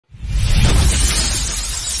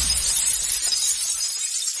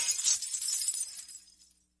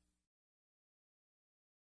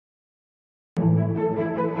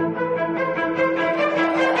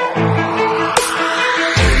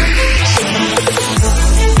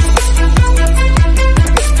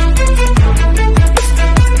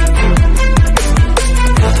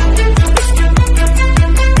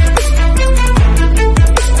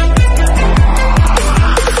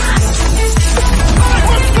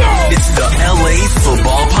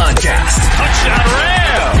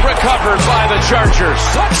Chargers.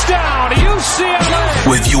 Touchdown, UCLA.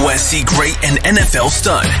 With USC great and NFL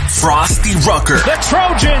stud, Frostee Rucker. The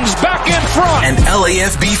Trojans back in front. And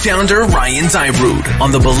LAFB founder Ryan Dyrud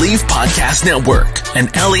on the Believe Podcast Network and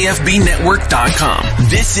LAFBnetwork.com.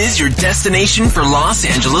 This is your destination for Los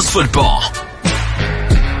Angeles football.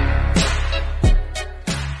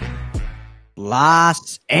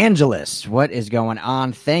 Los Angeles, what is going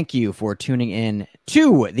on? Thank you for tuning in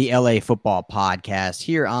to the LA Football Podcast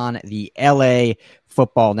here on the LA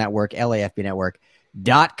Football Network,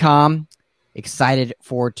 LAFBnetwork.com. Excited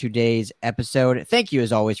for today's episode. Thank you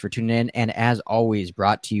as always for tuning in, and as always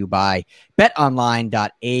brought to you by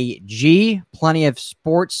betonline.ag. Plenty of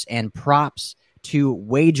sports and props to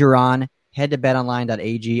wager on. Head to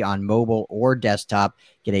betonline.ag on mobile or desktop.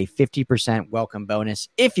 Get a 50% welcome bonus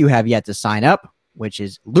if you have yet to sign up, which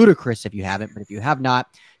is ludicrous if you haven't. But if you have not,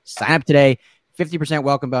 sign up today. 50%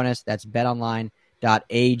 welcome bonus. That's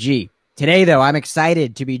betonline.ag. Today, though, I'm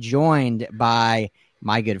excited to be joined by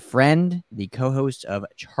my good friend, the co-host of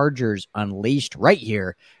Chargers Unleashed right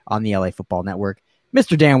here on the LA Football Network,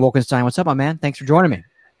 Mr. Dan Wolkenstein. What's up, my man? Thanks for joining me.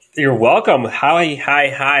 You're welcome.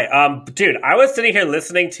 Hi. Dude, I was sitting here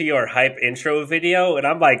listening to your hype intro video, and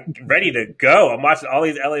I'm like ready to go. I'm watching all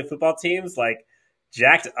these LA football teams like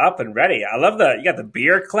jacked up and ready. I love you got the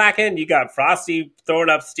beer clacking. You got Frostee throwing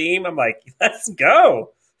up steam. I'm like, let's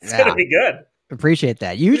go. It's going to be good. Appreciate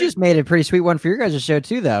that. You just made a pretty sweet one for your guys' show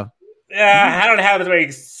too, though. Yeah, I don't have as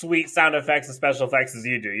many sweet sound effects and special effects as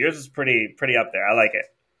you do. Yours is pretty up there. I like it.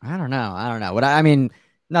 I don't know. What I mean,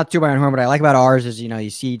 not too by horn, but I like about ours is, you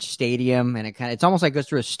see each stadium and it's almost like goes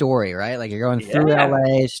through a story, right? Like you're going through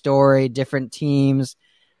LA story, different teams.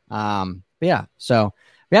 Man. How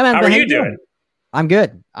are you doing? I'm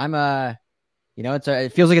good. I'm,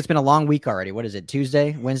 it feels like it's been a long week already. What is it?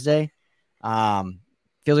 Tuesday, Wednesday?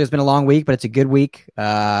 Feels like it's been a long week, but it's a good week.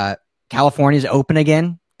 California's open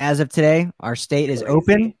again as of today. Our state is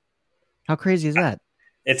open. How crazy is that?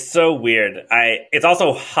 It's so weird. It's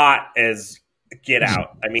also hot as get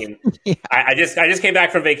out. I mean, yeah. I just came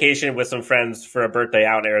back from vacation with some friends for a birthday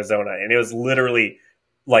out in Arizona, and it was literally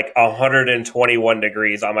like 121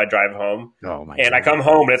 degrees on my drive home. Oh my! And God. I come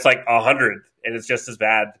home and it's like 100, and it's just as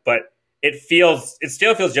bad. But it still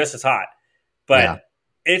feels just as hot. But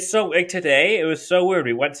It's so like today. It was so weird.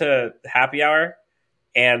 We went to happy hour,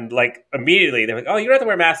 and like immediately they're like, "Oh, you don't have to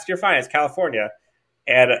wear masks. You're fine. It's California."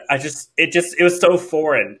 And it was so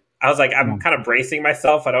foreign. I was like, I'm kind of bracing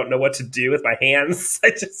myself. I don't know what to do with my hands.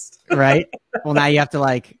 Right. Well, now you have to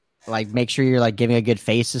like make sure you're like giving a good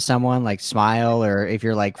face to someone, like smile, or if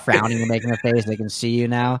you're like frowning and making a face, they can see you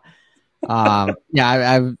now. I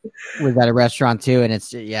was at a restaurant too, and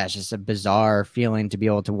it's just a bizarre feeling to be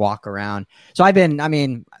able to walk around. So I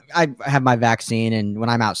have my vaccine, and when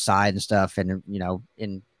I'm outside and stuff, and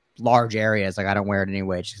in large areas, like I don't wear it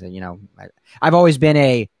anyway. Just I've always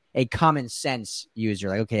been a common sense user.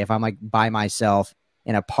 Like, okay, if I'm like by myself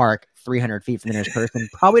in a park 300 feet from the nearest person,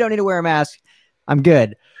 probably don't need to wear a mask. I'm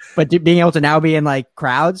good. But being able to now be in like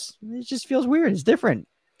crowds, it just feels weird. It's different.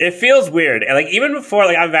 It feels weird. And like even before,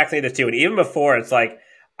 like I'm vaccinated too. And even before, it's like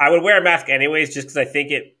I would wear a mask anyways, just because I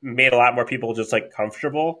think it made a lot more people just like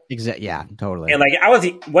comfortable. Exactly. Yeah, totally. And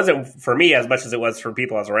like wasn't for me as much as it was for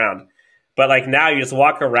people I was around. But like now you just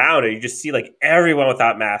walk around and you just see like everyone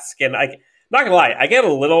without masks. And like, not gonna lie, I get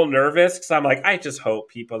a little nervous because I'm like, I just hope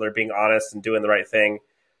people are being honest and doing the right thing.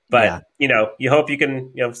 But you hope you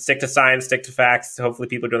can, stick to science, stick to facts. Hopefully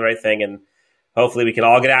people are doing the right thing, and hopefully we can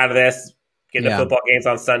all get out of this, get into football games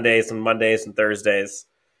on Sundays and Mondays and Thursdays.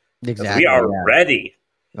 Exactly. We are ready.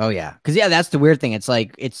 Oh yeah. Cause that's the weird thing. It's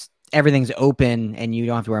like, everything's open and you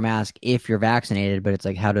don't have to wear a mask if you're vaccinated, but it's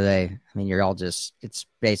like, how do they, I mean, you're all it's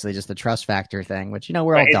basically just the trust factor thing, which,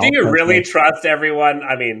 we're all adults. Do you really trust everyone?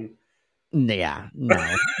 I mean, yeah, no,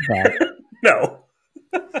 no,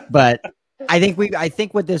 but I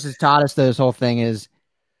think what this has taught us, though, this whole thing is,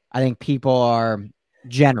 I think people are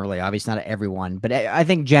generally, obviously not everyone, but I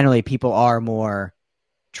think generally people are more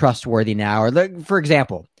trustworthy now. Or for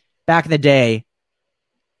example, back in the day,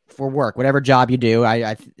 for work, whatever job you do,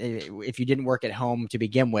 if you didn't work at home to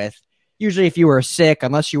begin with, usually if you were sick,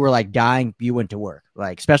 unless you were like dying, you went to work.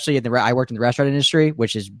 Like, especially I worked in the restaurant industry,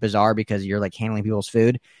 which is bizarre because you're like handling people's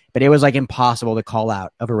food, but it was like impossible to call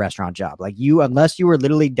out of a restaurant job. Like unless you were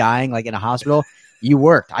literally dying, like in a hospital, you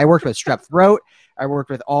worked. I worked with strep throat. I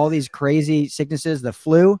worked with all these crazy sicknesses, the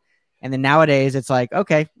flu. And then nowadays it's like,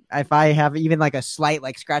 okay, if I have even like a slight,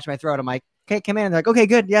 like scratch my throat, I'm like, okay, come in. And they're like, okay,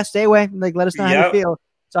 good. Yeah, stay away. Like, let us know how you feel.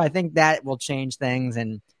 So I think that will change things.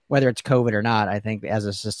 And whether it's COVID or not, I think as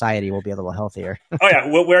a society we'll be a little healthier. Oh yeah,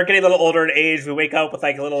 we're getting a little older in age. We wake up with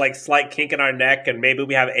like a little like slight kink in our neck, and maybe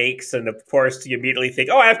we have aches, and of course you immediately think,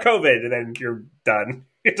 "Oh, I have COVID," and then you're done.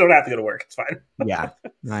 You don't have to go to work. It's fine. Yeah,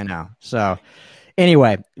 I know. So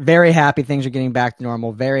anyway, very happy things are getting back to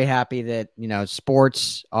normal. Very happy that,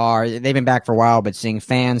 sports they've been back for a while, but seeing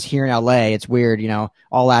fans here in LA, it's weird.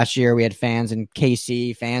 All last year we had fans in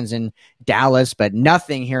KC, fans in Dallas, but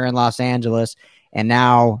nothing here in Los Angeles. And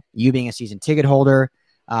now you being a season ticket holder,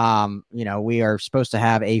 we are supposed to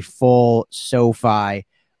have a full SoFi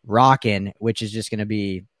rockin', which is just going to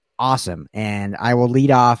be awesome. And I will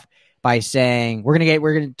lead off by saying we're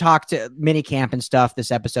gonna talk to minicamp and stuff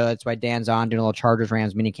this episode. That's why Dan's on doing a little Chargers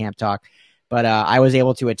Rams minicamp talk. But I was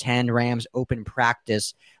able to attend Rams open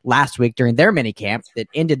practice last week during their minicamp that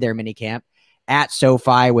ended their minicamp at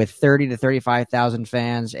SoFi with 30 to 35,000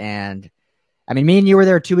 fans. And I mean, me and you were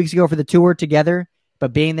there 2 weeks ago for the tour together,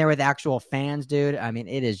 but being there with actual fans, dude, I mean,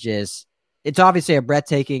 it's obviously a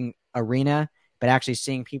breathtaking arena, but actually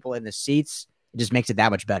seeing people in the seats, it just makes it that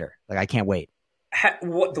much better. Like, I can't wait.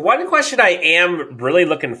 The one question I am really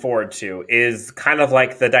looking forward to is kind of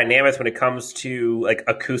like the dynamics when it comes to like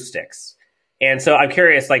acoustics. And so I'm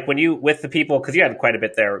curious, like when you, with the people, because you had quite a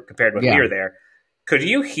bit there compared with when you were there, could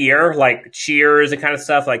you hear like cheers and kind of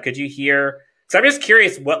stuff? Like, could you hear, because I'm just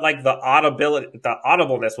curious what like the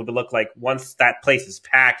audibleness would look like once that place is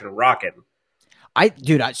packed and rocking. I think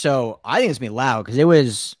it's going to be loud because it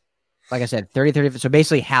was, like I said, 30, so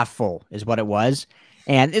basically half full is what it was.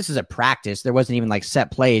 And this is a practice. There wasn't even like set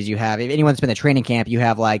plays. You have, if anyone's been to training camp, you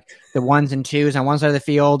have like the 1s and 2s on one side of the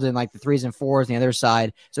field and like the 3s and 4s on the other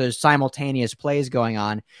side. So there's simultaneous plays going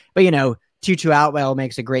on. But, Tutu Outwell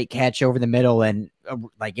makes a great catch over the middle, and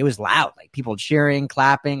like it was loud, like people cheering,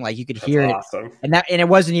 clapping, like you could hear it. Awesome. And it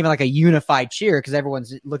wasn't even like a unified cheer because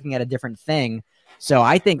everyone's looking at a different thing. So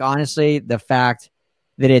I think honestly, the fact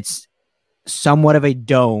that it's somewhat of a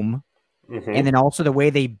dome, and then also the way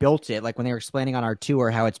they built it, like when they were explaining on our tour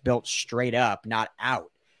how it's built straight up, not out.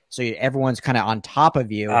 So everyone's kind of on top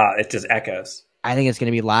of you. It just echoes. I think it's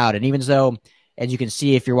going to be loud. And even though, as you can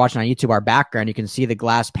see, if you're watching on YouTube, our background, you can see the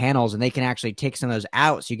glass panels, and they can actually take some of those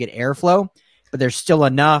out so you get airflow. But there's still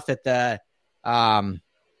enough that it's not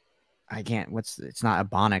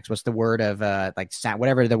ebonics. What's the word of like sound,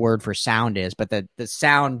 whatever the word for sound is, but the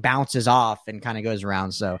sound bounces off and kind of goes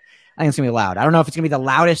around. So I think it's going to be loud. I don't know if it's going to be the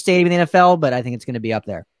loudest stadium in the NFL, but I think it's going to be up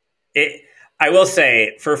there. I will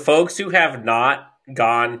say, for folks who have not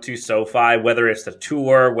gone to SoFi, whether it's the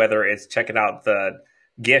tour, whether it's checking out the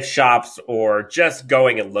gift shops, or just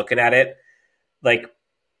going and looking at it, like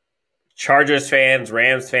Chargers fans,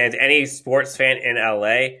 Rams fans, any sports fan in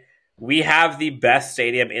LA, we have the best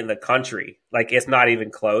stadium in the country. Like, it's not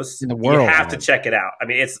even close. In the world. You have to check it out. I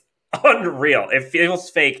mean, it's unreal. It feels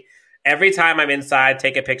fake. Every time I'm inside,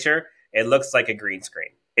 take a picture, it looks like a green screen.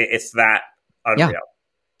 It's that unreal. Yeah.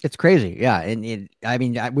 It's crazy. Yeah. And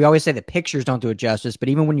we always say the pictures don't do it justice, but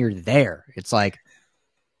even when you're there, it's like,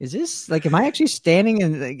 is this like, am I actually standing?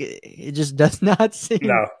 And like, it just does not seem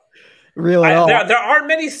real at all. There aren't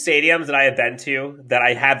many stadiums that I have been to that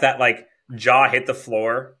I had that like jaw hit the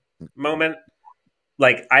floor moment.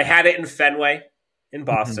 Like, I had it in Fenway in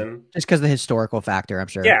Boston. Just because of the historical factor, I'm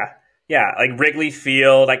sure. Yeah, like Wrigley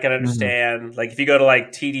Field, I can understand. Like, if you go to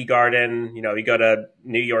like TD Garden, you go to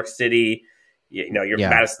New York City, you're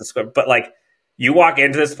Madison Square. But like, you walk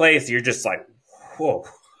into this place, you're just like, whoa.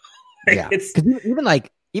 Yeah,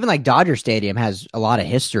 even like Dodger Stadium has a lot of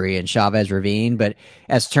history in Chavez Ravine, but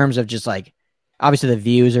as terms of just like, obviously the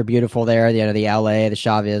views are beautiful there, the LA, the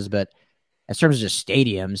Chavez, but as terms of just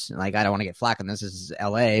stadiums, like, I don't want to get flack on this is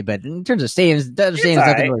LA, but in terms of stadiums, Dodger Stadium's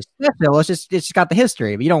nothing really special. It's just got the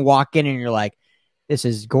history, but you don't walk in and you're like, this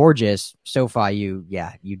is gorgeous. SoFi, you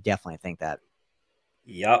definitely think that.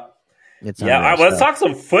 Yep. It's let's talk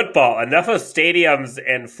some football. Enough of stadiums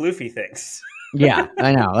and floofy things. Yeah,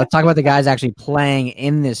 I know. Let's talk about the guys actually playing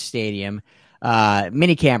in this stadium.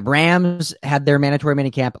 Minicamp. Rams had their mandatory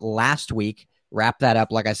minicamp last week. Wrap that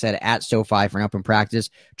up, like I said, at SoFi for an open practice.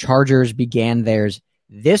 Chargers began theirs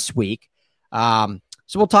this week. So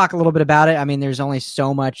we'll talk a little bit about it. I mean, there's only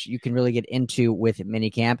so much you can really get into with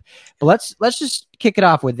minicamp. But let's just kick it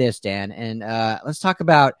off with this, Dan, and let's talk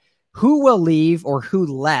about who will leave, or who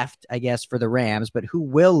left, I guess, for the Rams, but who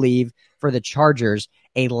will leave for the Chargers,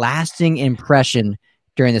 a lasting impression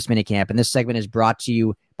during this minicamp. And this segment is brought to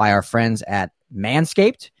you by our friends at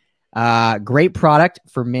Manscaped. Great product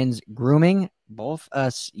for men's grooming. Both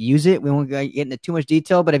us use it. We won't get into too much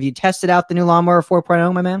detail, but have you tested out the new Lawnmower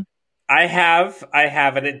 4.0, my man? I have,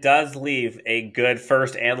 and it does leave a good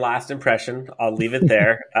first and last impression. I'll leave it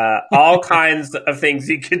there. All kinds of things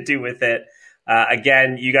you can do with it.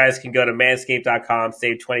 Again, you guys can go to manscaped.com,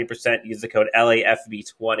 save 20%, use the code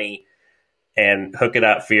LAFB20, and hook it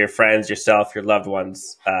up for your friends, yourself, your loved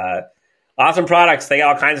ones. Awesome products. They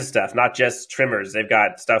got all kinds of stuff, not just trimmers. They've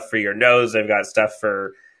got stuff for your nose. They've got stuff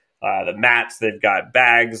for the mats. They've got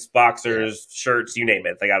bags, boxers, shirts, you name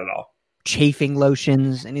it. They got it all. Chafing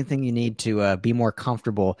lotions, anything you need to be more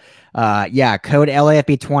comfortable. Code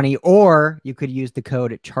LAFB20, or you could use the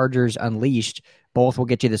code Chargers Unleashed. Both will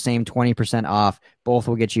get you the same 20% off. Both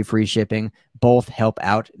will get you free shipping. Both help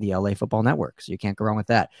out the LA Football Network, so you can't go wrong with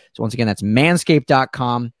that. So once again, that's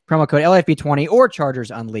manscaped.com, promo code LAFB20 or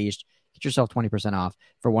Chargers Unleashed. Get yourself 20% off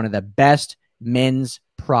for one of the best men's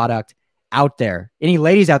product out there. Any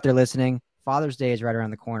ladies out there listening, Father's Day is right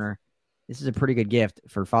around the corner. This is a pretty good gift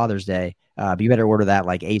for Father's Day. But you better order that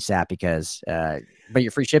like ASAP because, but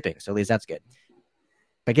you're free shipping. So at least that's good.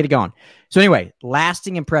 But get it going. So anyway,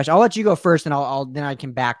 lasting impression. I'll let you go first, and then I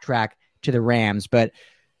can backtrack to the Rams. But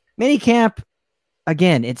minicamp,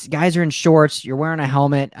 again, it's guys are in shorts. You're wearing a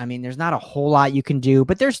helmet. I mean, there's not a whole lot you can do,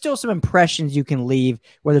 but there's still some impressions you can leave,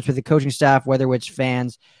 whether it's with the coaching staff, whether it's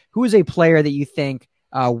fans. Who is a player that you think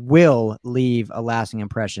will leave a lasting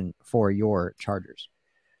impression for your Chargers?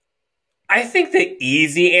 I think the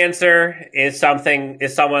easy answer is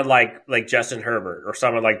someone like Justin Herbert or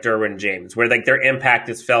someone like Derwin James, where like their impact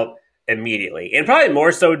is felt immediately, and probably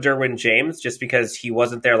more so Derwin James, just because he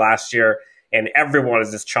wasn't there last year, and everyone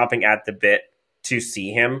is just chomping at the bit to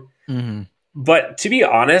see him. Mm-hmm. But to be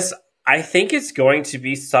honest, I think it's going to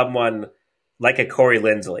be someone like a Corey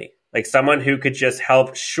Linsley, like someone who could just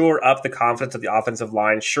help shore up the confidence of the offensive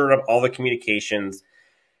line, shore up all the communications.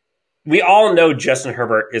 We all know Justin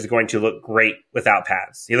Herbert is going to look great without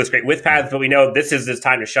pads. He looks great with pads, but we know this is his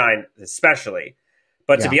time to shine, especially.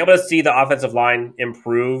 But to be able to see the offensive line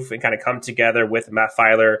improve and kind of come together with Matt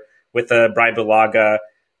Filer, with Brian Bulaga,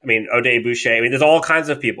 I mean, O'Day Boucher. I mean, there's all kinds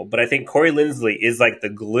of people. But I think Corey Linsley is like the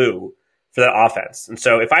glue for that offense. And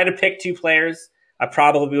so if I had to pick two players, I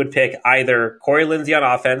probably would pick either Corey Linsley on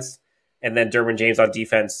offense and then Derwin James on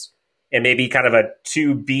defense. And maybe kind of a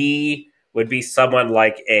 2B would be someone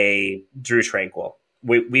like a Drew Tranquil.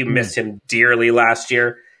 We missed him dearly last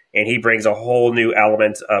year, and he brings a whole new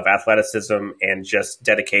element of athleticism and just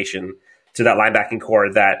dedication to that linebacking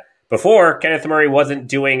core that before Kenneth Murray wasn't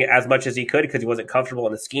doing as much as he could because he wasn't comfortable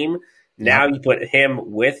in the scheme. Now you put him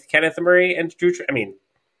with Kenneth Murray and Drew. I mean,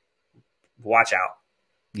 watch out.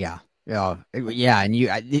 Yeah.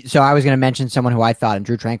 And so I was going to mention someone who I thought, and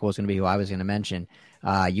Drew Tranquil was going to be who I was going to mention.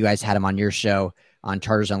 You guys had him on your show on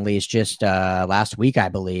Chargers Unleashed just last week, I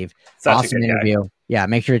believe. Awesome interview. Guy. Yeah,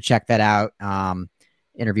 make sure to check that out.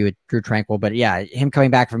 Interview with Drew Tranquil. But yeah, him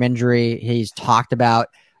coming back from injury, he's talked about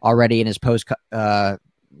already in his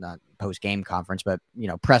not post-game conference, but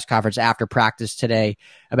press conference after practice today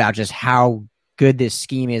about just how good this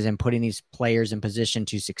scheme is and putting these players in position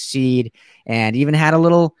to succeed, and even had a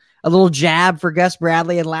little jab for Gus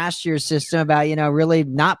Bradley in last year's system about, really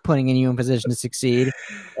not putting you in position to succeed.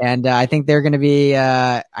 And I think they're going to be,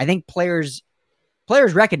 I think players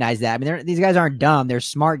recognize that. I mean, these guys aren't dumb. They're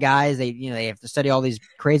smart guys. They have to study all these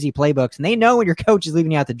crazy playbooks, and they know when your coach is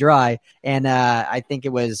leaving you out to dry. And I think it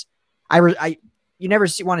was, you never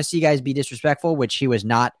want to see guys be disrespectful, which he was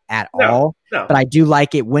not at all. No. But I do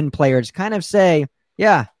like it when players kind of say,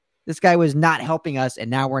 yeah, this guy was not helping us,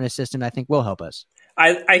 and now we're in a system that I think will help us.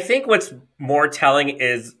 I think what's more telling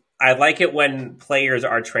is I like it when players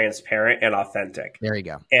are transparent and authentic. There you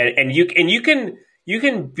go. And you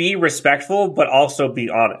can be respectful, but also be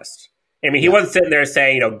honest. I mean, he wasn't sitting there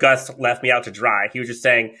saying, Gus left me out to dry. He was just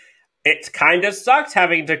saying it kind of sucks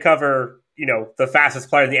having to cover, the fastest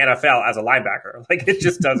player in the NFL as a linebacker. Like, it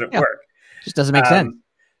just doesn't work. Just doesn't make sense.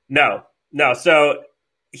 No. So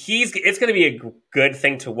it's going to be a good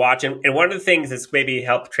thing to watch. And one of the things that's maybe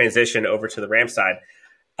helped transition over to the Rams side,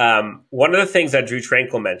 one of the things that Drew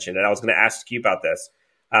Tranquil mentioned, and I was going to ask you about this,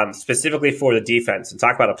 specifically for the defense and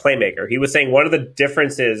talk about a playmaker. He was saying one of the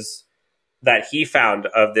differences that he found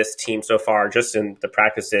of this team so far, just in the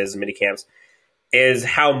practices and mini camps, is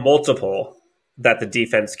how multiple that the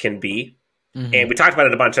defense can be. Mm-hmm. And we talked about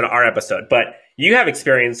it a bunch in our episode, but you have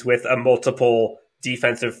experience with a multiple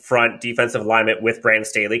defensive front, defensive alignment with Brandon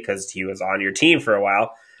Staley because he was on your team for a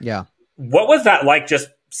while. Yeah. What was that like, just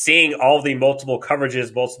seeing all the multiple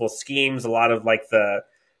coverages, multiple schemes, a lot of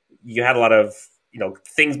you had a lot of,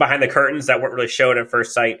 things behind the curtains that weren't really shown at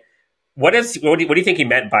first sight. What do you think he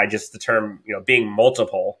meant by just the term, being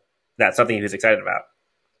multiple? That's something he was excited about.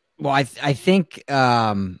 Well, I think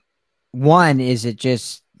one is it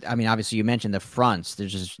just I mean, obviously you mentioned the fronts.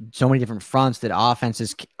 There's just so many different fronts that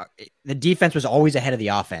the defense was always ahead of the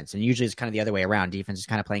offense. And usually it's kind of the other way around. Defense is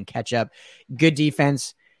kind of playing catch up. Good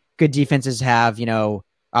defenses have,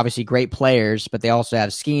 obviously great players, but they also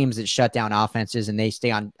have schemes that shut down offenses and they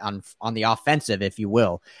stay on the offensive, if you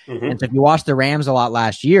will. Mm-hmm. And so if you watch the Rams a lot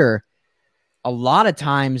last year, a lot of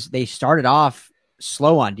times they started off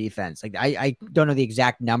slow on defense. Like I don't know the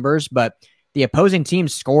exact numbers, but the opposing team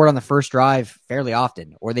scored on the first drive fairly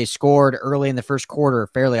often, or they scored early in the first quarter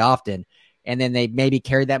fairly often. And then they maybe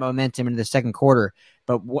carried that momentum into the second quarter.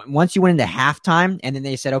 But once you went into halftime and then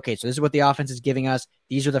they said, okay, so this is what the offense is giving us.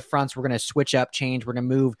 These are the fronts. We're going to switch up, change. We're going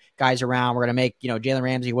to move guys around. We're going to make, Jalen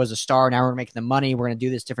Ramsey was a star. Now we're making the money. We're going to do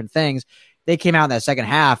this different things. They came out in that second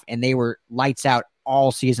half and they were lights out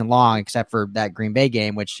all season long, except for that Green Bay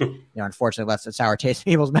game, which, unfortunately left a sour taste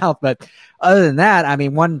in people's mouth. But other than that, I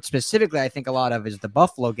mean, one specifically I think a lot of is the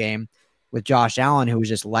Buffalo game with Josh Allen, who was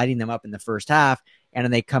just lighting them up in the first half. And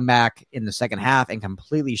then they come back in the second half and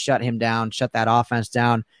completely shut him down, shut that offense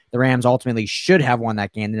down. The Rams ultimately should have won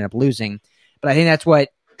that game, ended up losing. But I think that's what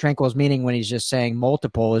Tranquil's meaning when he's just saying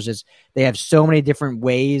multiple, is just they have so many different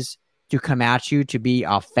ways to come at you to be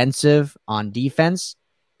offensive on defense.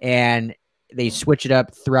 And they switch it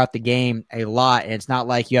up throughout the game a lot. And it's not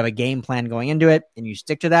like you have a game plan going into it and you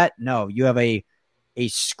stick to that. No, you have a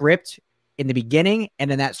script in the beginning, and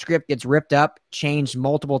then that script gets ripped up, changed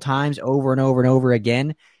multiple times over and over and over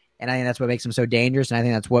again. And I think that's what makes them so dangerous. And I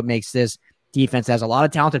think that's what makes this defense has a lot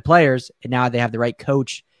of talented players, and now they have the right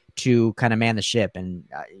coach to kind of man the ship. And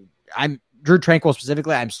I'm Drew Tranquil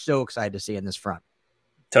specifically, I'm so excited to see in this front.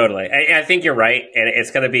 Totally. I think you're right. And it's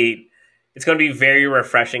going to be very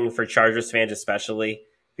refreshing for Chargers fans, especially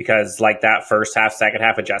because like that first half, second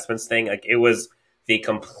half adjustments thing, like it was the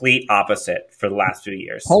complete opposite for the last 2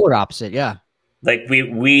 years. Polar opposite. Yeah. Like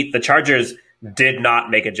the Chargers did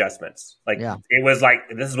not make adjustments. It was like,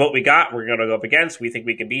 this is what we got. We're going to go up against. We think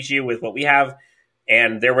we can beat you with what we have.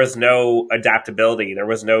 And there was no adaptability. There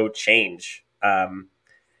was no change. And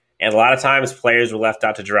a lot of times players were left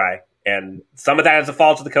out to dry. And some of that is the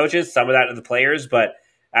fault of the coaches, some of that is the players. But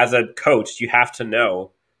as a coach, you have to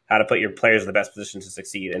know how to put your players in the best position to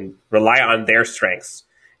succeed and rely on their strengths.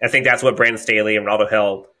 I think that's what Brandon Staley and Ronaldo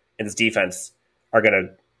Hill and his defense are going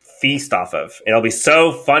to feast off of. And it'll be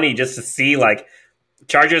so funny just to see, like,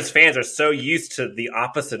 Chargers fans are so used to the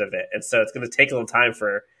opposite of it. And so it's going to take a little time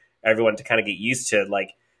for everyone to kind of get used to,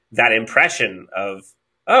 like, that impression of,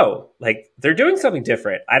 oh, like, they're doing something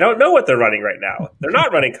different. I don't know what they're running right now. They're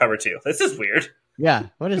not running cover 2. This is weird. Yeah.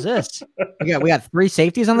 What is this? We got 3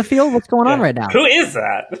 safeties on the field. What's going on right now? Who is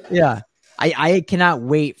that? Yeah. I cannot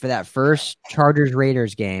wait for that first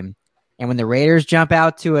Chargers-Raiders game. And when the Raiders jump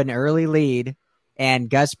out to an early lead and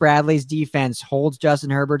Gus Bradley's defense holds Justin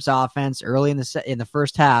Herbert's offense early in the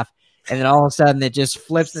first half, and then all of a sudden it just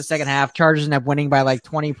flips in the second half. Chargers end up winning by like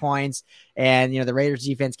 20 points, and the Raiders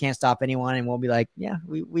defense can't stop anyone, and we'll be like, yeah,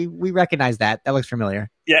 we recognize that. That looks familiar.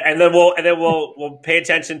 Yeah, and then we'll pay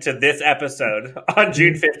attention to this episode on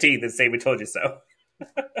June 15th and say we told you so.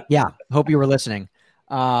 Yeah, hope you were listening.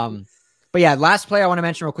 But yeah, last play I want to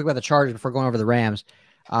mention real quick about the Chargers before going over the Rams.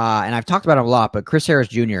 And I've talked about him a lot, but Chris Harris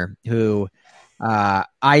Jr., who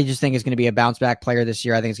I just think is going to be a bounce back player this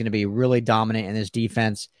year. I think he's going to be really dominant in this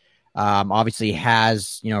defense. Obviously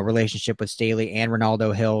has, a relationship with Staley and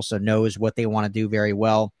Ronaldo Hill, so knows what they want to do very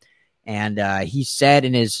well. And he said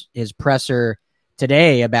in his presser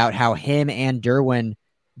today about how him and Derwin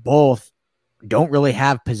both don't really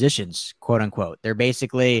have positions, quote unquote. They're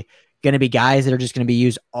basically going to be guys that are just going to be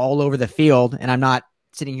used all over the field. And I'm not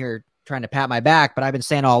sitting here trying to pat my back, but I've been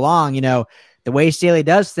saying all along, the way Staley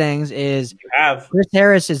does things is Chris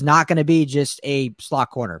Harris is not going to be just a slot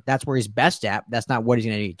corner. That's where he's best at. That's not what he's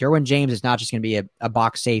going to do. Derwin James is not just going to be a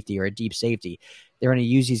box safety or a deep safety. They're going to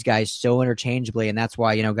use these guys so interchangeably. And that's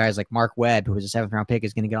why, guys like Mark Webb, who was a 7th round pick,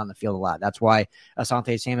 is going to get on the field a lot. That's why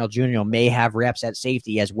Asante Samuel Jr. may have reps at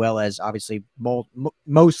safety as well as obviously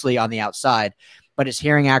mostly on the outside. But it's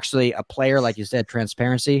hearing actually a player, like you said,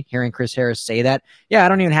 transparency, hearing Chris Harris say that, yeah, I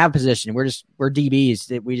don't even have a position. We're DBs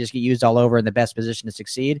that we just get used all over in the best position to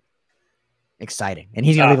succeed. Exciting. And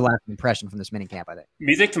he's going to leave a lasting impression from this minicamp, I think.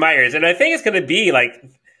 Music to my ears. And I think it's going to be like,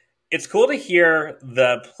 it's cool to hear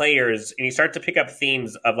the players and you start to pick up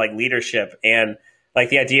themes of like leadership and like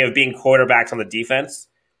the idea of being quarterbacks on the defense.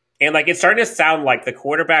 And like, it's starting to sound like the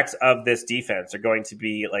quarterbacks of this defense are going to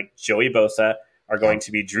be like Joey Bosa, are going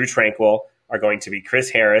to be Drew Tranquil, are going to be Chris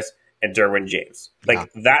Harris and Derwin James.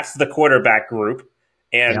 Like that's the quarterback group.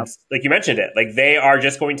 And like you mentioned it, like they are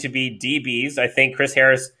just going to be DBs. I think Chris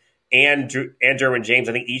Harris and Derwin James,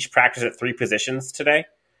 I think each practiced at 3 positions today.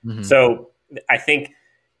 Mm-hmm. So I think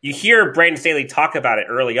you hear Brandon Staley talk about it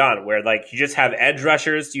early on, where like you just have edge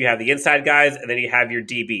rushers, you have the inside guys, and then you have your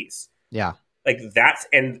DBs. Yeah. Like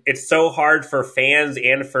and it's so hard for fans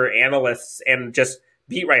and for analysts and just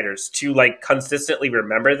beat writers to like consistently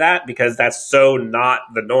remember that, because that's so not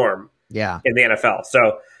the norm in the NFL.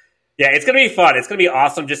 So yeah, it's going to be fun. It's going to be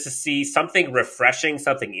awesome just to see something refreshing,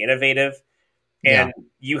 something innovative. And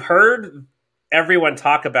you heard everyone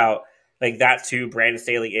talk about like that's who Brandon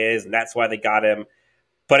Staley is, and that's why they got him.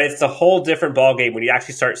 But it's a whole different ballgame when you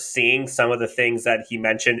actually start seeing some of the things that he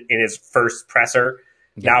mentioned in his first presser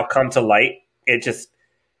now come to light. It's just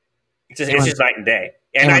night and day.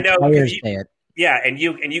 And I know, and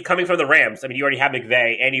you coming from the Rams, I mean, you already had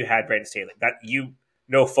McVay and you had Brandon Staley. That you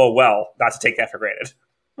know full well not to take that for granted.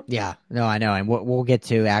 Yeah, no, I know, and we'll get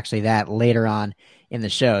to actually that later on in the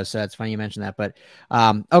show. So that's funny you mentioned that. But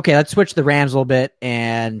okay, let's switch the Rams a little bit,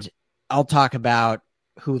 and I'll talk about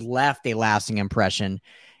who left a lasting impression.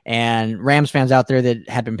 And Rams fans out there that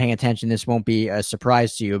have been paying attention, this won't be a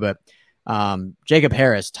surprise to you, but Jacob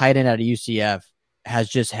Harris, tight end out of UCF, has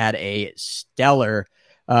just had a stellar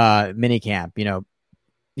minicamp. You know,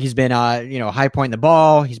 he's been high pointing the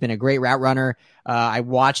ball. He's been a great route runner. I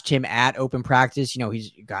watched him at open practice. You know,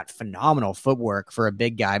 he's got phenomenal footwork for a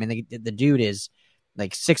big guy. I mean, the dude is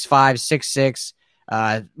like 6'5",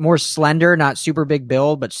 6'6", more slender, not super big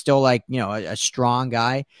build, but still like, you know, a strong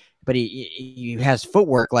guy. But he has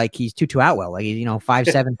footwork like he's Tutu Atwell, like he's, you know,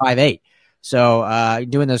 5'7", 5'8". So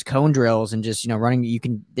doing those cone drills and just, you know, running, you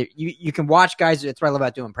can watch guys. That's what I love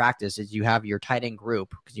about doing practice is you have your tight end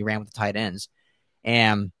group because you ran with the tight ends.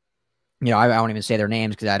 And, you know, I won't even say their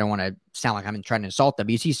names because I don't want to sound like I'm trying to insult them.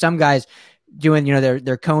 But you see some guys doing, you know,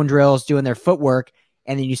 their cone drills, doing their footwork,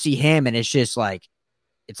 and then you see him and it's just like,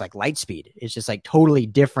 it's like light speed. It's just like totally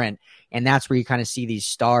different. And that's where you kind of see these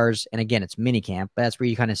stars. And again, it's minicamp, but that's where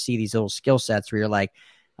you kind of see these little skill sets where you're like,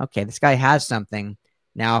 okay, this guy has something.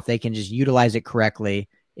 Now, if they can just utilize it correctly,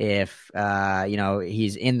 if, you know,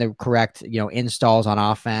 he's in the correct, you know, installs on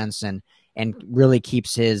offense and really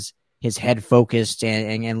keeps his head focused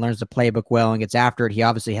and learns the playbook well and gets after it, he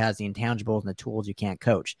obviously has the intangibles and the tools you can't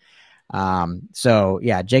coach. So,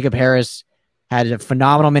 yeah, Jacob Harris had a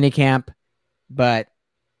phenomenal minicamp, but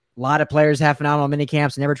a lot of players have phenomenal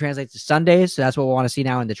minicamps. It never translates to Sundays, so that's what we'll want to see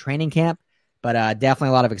now in the training camp. But definitely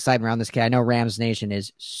a lot of excitement around this kid. I know Rams Nation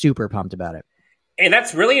is super pumped about it. And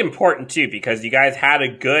that's really important, too, because you guys had a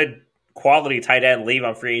good quality tight end leave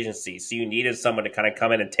on free agency, so you needed someone to kind of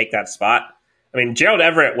come in and take that spot. I mean, Gerald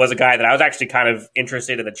Everett was a guy that I was actually kind of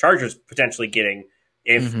interested in the Chargers potentially getting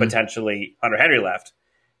if potentially Hunter Henry left.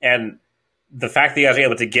 And the fact that you guys were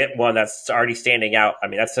able to get one that's already standing out, I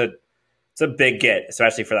mean, it's a big get,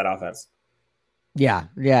 especially for that offense. Yeah.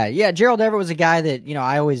 Gerald Everett was a guy that, you know,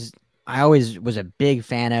 I always was a big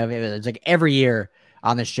fan of. It was like every year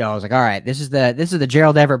on the show, I was like, all right, this is the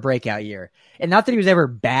Gerald Everett breakout year. And not that he was ever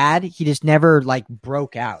bad, he just never like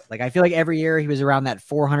broke out. Like I feel like every year he was around that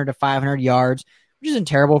 400 to 500 yards, which isn't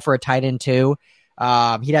terrible for a tight end too.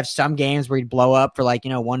 He'd have some games where he'd blow up for like, you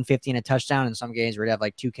know, 150 and a touchdown, and some games where he'd have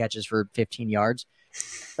like 2 catches for 15 yards.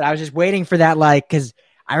 But I was just waiting for that, like, because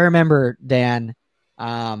I remember, Dan,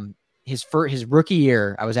 his rookie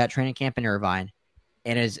year, I was at training camp in Irvine,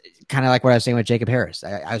 and it's kind of like what I was saying with Jacob Harris.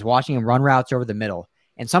 I was watching him run routes over the middle,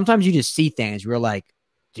 and sometimes you just see things where you're like,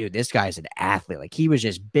 dude, this guy's an athlete. Like he was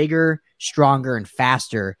just bigger, stronger, and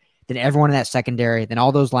faster than everyone in that secondary, than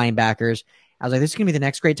all those linebackers. I was like, this is going to be the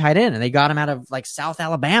next great tight end. And they got him out of like South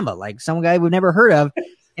Alabama, like some guy we've never heard of.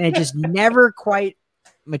 And it just never quite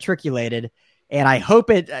matriculated. And I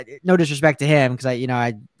hope it, no disrespect to him, because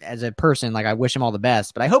I, as a person, like I wish him all the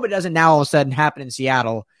best, but I hope it doesn't now all of a sudden happen in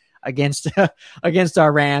Seattle against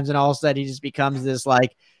our Rams. And all of a sudden he just becomes this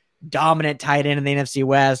like dominant tight end in the NFC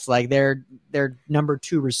West. Like they're number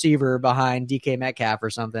 2 receiver behind DK Metcalf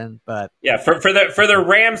or something. But yeah, for the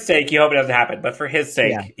Rams' sake, you hope it doesn't happen, but for his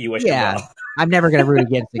sake, you wish him well. I'm never going to root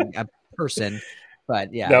against a person,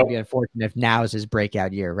 but yeah, It'd be unfortunate if now is his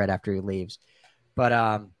breakout year right after he leaves. But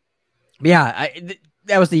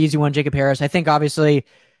that was the easy one, Jacob Harris. I think obviously,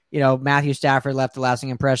 you know, Matthew Stafford left a lasting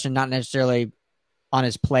impression, not necessarily on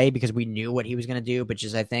his play because we knew what he was going to do, but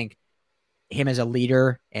just I think him as a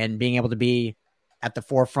leader and being able to be at the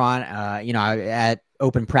forefront, at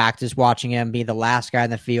open practice, watching him be the last guy in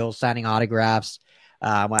the field, signing autographs.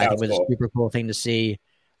 I think was a super cool thing to see.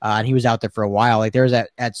 And he was out there for a while. Like there was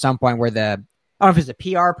at some point where I don't know if it's a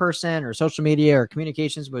PR person or social media or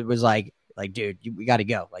communications, but was like, dude, we got to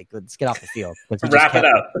go. Like, let's get off the field. Wrap it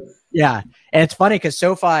up. Yeah. And it's funny because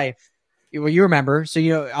SoFi, well, you remember, so,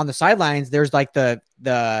 you know, on the sidelines, there's like the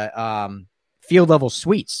field level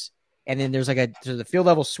suites. And then there's the field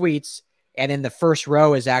level suites. and then the first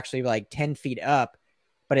row is actually like 10 feet up,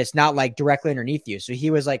 but it's not like directly underneath you. So he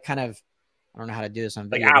was like kind of, I don't know how to do this on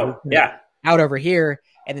video. Like out over here,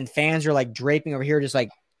 and then fans are like draping over here, just like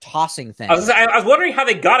tossing things. I was wondering how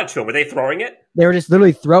they got it to him. Were they throwing it? They were just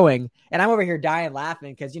literally throwing, and I'm over here dying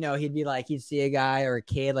laughing because, you know, he'd be like, he'd see a guy or a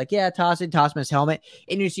kid like, yeah, toss him his helmet,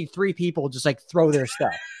 and you see 3 people just like throw their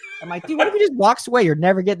stuff. I'm like, dude, what if he just walks away? You're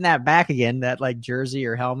never getting that back again, that like jersey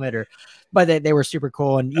or helmet or. But they were super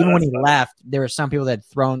cool, and even when he left, there were some people that had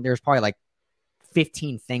thrown. There was probably like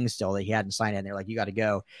 15 things still that he hadn't signed in. They're like, you got to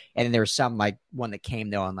go, and then there was some like one that came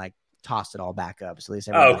though and like tossed it all back up. So at least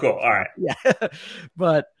cool, all right, yeah,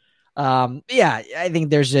 but. Yeah, I think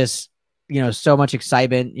there's just, you know, so much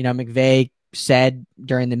excitement. You know, McVay said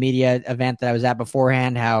during the media event that I was at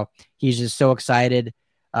beforehand how he's just so excited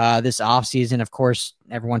this offseason. Of course,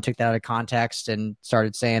 everyone took that out of context and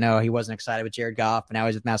started saying, oh, he wasn't excited with Jared Goff, but now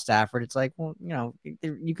he's with Matt Stafford. It's like, well, you know,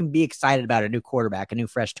 you can be excited about a new quarterback, a new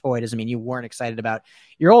fresh toy. Doesn't mean you weren't excited about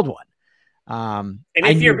your old one. And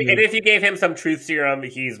if you gave him some truth serum,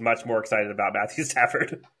 he's much more excited about Matthew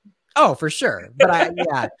Stafford. Oh, for sure. But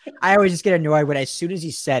I always just get annoyed when as soon as he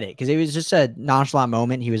said it, because it was just a nonchalant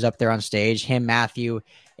moment. He was up there on stage, him, Matthew,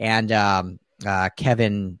 and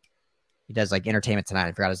Kevin. He does like Entertainment Tonight.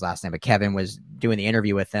 I forgot his last name, but Kevin was doing the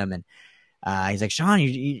interview with him, and he's like, Sean,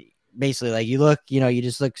 you basically like you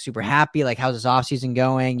just look super happy. Like, how's this offseason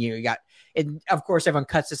going? You got, and of course, everyone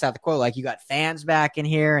cuts this out the quote. Like, you got fans back in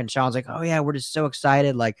here, and Sean's like, oh yeah, we're just so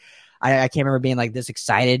excited. Like, I can't remember being like this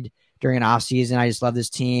excited during an off season. I just love this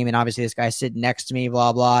team. And obviously this guy's sitting next to me,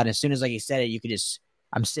 blah, blah. And as soon as like he said it, you could just,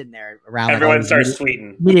 I'm sitting there around. Everyone starts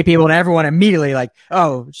tweeting. Media people, and everyone immediately like,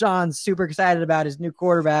 oh, Sean's super excited about his new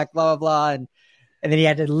quarterback, blah, blah, blah. And then he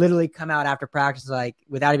had to literally come out after practice, like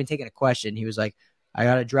without even taking a question. He was like, I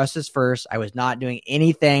got to address this first. I was not doing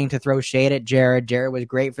anything to throw shade at Jared. Jared was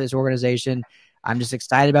great for this organization. I'm just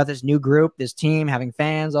excited about this new group, this team, having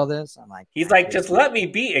fans, all this. I'm like, he's like, just let me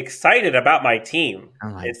be excited about my team.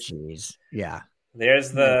 I'm like, jeez, yeah.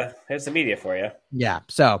 There's the media for you. Yeah.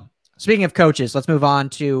 So speaking of coaches, let's move on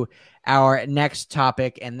to our next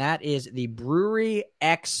topic, and that is the Brewery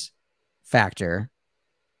X factor.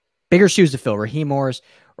 Bigger shoes to fill, Raheem Morris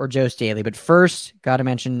or Joe Staley. But first, got to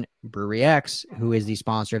mention Brewery X, who is the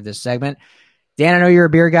sponsor of this segment. Dan, I know you're a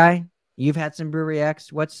beer guy. You've had some Brewery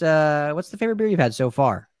X. What's the favorite beer you've had so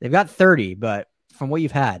far? They've got 30, but from what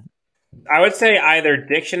you've had, I would say either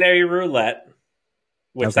Dictionary Roulette,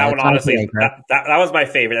 which that one honestly IPA, that was my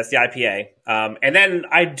favorite. That's the IPA. And then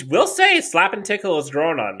I will say Slap and Tickle is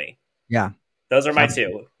growing on me. Yeah, those are my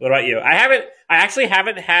two. What about you? I actually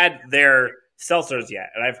haven't had their seltzers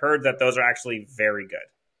yet, and I've heard that those are actually very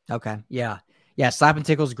good. Okay, yeah. Yeah, Slap and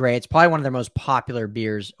Tickle's great. It's probably one of their most popular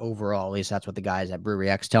beers overall. At least that's what the guys at Brewery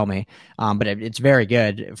X tell me. But it's very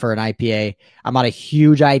good for an IPA. I'm not a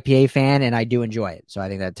huge IPA fan, and I do enjoy it. So I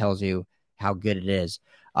think that tells you how good it is.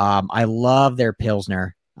 I love their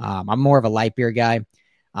Pilsner. I'm more of a light beer guy.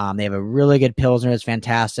 They have a really good Pilsner. It's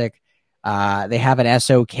fantastic. They have an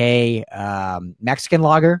SOK Mexican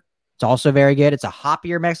lager. It's also very good. It's a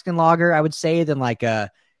hoppier Mexican lager, I would say, than like a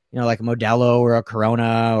Modelo or a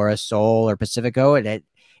Corona or a Sol or Pacifico. It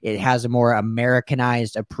has a more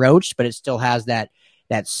Americanized approach, but it still has that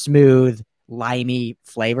smooth, limey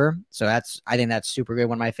flavor. So I think that's super good.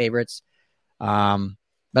 One of my favorites.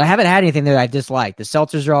 But I haven't had anything that I dislike. The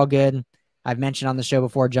seltzers are all good. I've mentioned on the show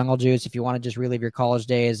before, Jungle Juice. If you want to just relive your college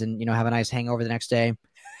days and, have a nice hangover the next day,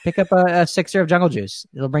 pick up a sixer of Jungle Juice.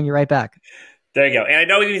 It'll bring you right back. There you go. And I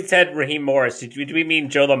know you said Raheem Morris. Do we mean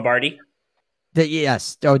Joe Lombardi?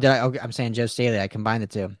 Yes. Oh, I'm saying Joe Staley. I combined the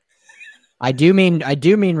two. I do mean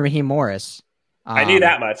Raheem Morris. I knew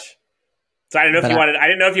that much. So I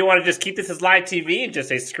didn't know if you wanted to just keep this as live TV and just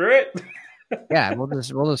say screw it. Yeah, we'll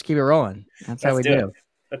just keep it rolling. That's how we do.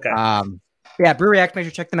 Okay. Yeah, Brewery X, make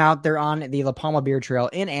sure to check them out. They're on the La Palma Beer Trail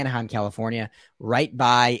in Anaheim, California, right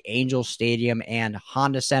by Angel Stadium and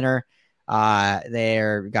Honda Center.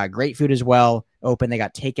 They're got great food as well. Open. They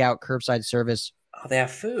got takeout, curbside service. Oh, they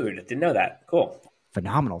have food. Didn't know that. Cool.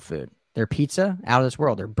 Phenomenal food. Their pizza, out of this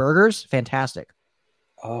world. Their burgers, fantastic.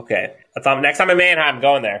 Okay. Next time in Manheim, I'm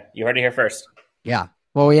going there. You heard it here first. Yeah.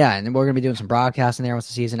 Well, yeah, and then we're going to be doing some broadcasting there once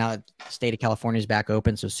the season out. The state of California is back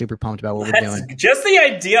open, so super pumped about what we're doing. Just the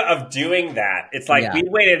idea of doing that. It's like we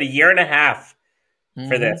waited a year and a half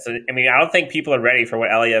for this. I mean, I don't think people are ready for what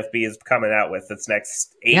LAFB is coming out with its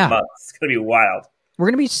next 8 months. It's going to be wild. We're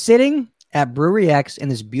going to be sitting at Brewery X in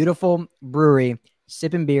this beautiful brewery,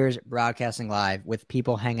 sipping beers, broadcasting live with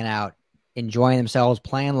people hanging out, enjoying themselves,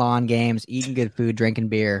 playing lawn games, eating good food, drinking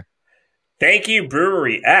beer. Thank you,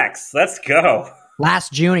 Brewery X. Let's go.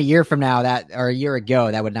 last June, a year from now, or a year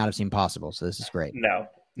ago, that would not have seemed possible. So this is great. No.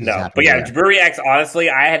 But yeah, Brewery X, honestly,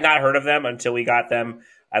 I had not heard of them until we got them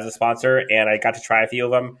as a sponsor, and I got to try a few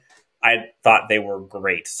of them. I thought they were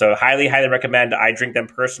great. So highly, highly recommend. I drink them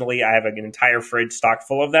personally. I have an entire fridge stocked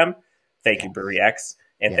full of them. Thank you, Brewery X.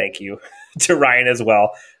 And thank you to Ryan as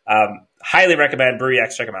well. Highly recommend Brewery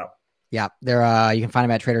X. Check them out. Yeah, they're you can find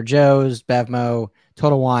them at Trader Joe's, Bevmo,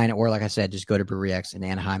 Total Wine, or like I said, just go to Brewery X in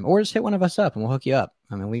Anaheim, or just hit one of us up and we'll hook you up.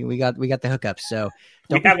 I mean, we got the hookups, so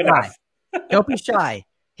don't be shy. Don't be shy.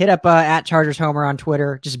 Hit up at Chargers Homer on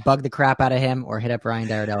Twitter. Just bug the crap out of him, or hit up Ryan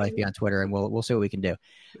Dyrud LAFB on Twitter, and we'll see what we can do.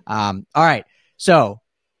 All right, so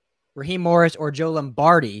Raheem Morris or Joe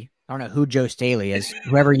Lombardi. I don't know who Joe Staley is.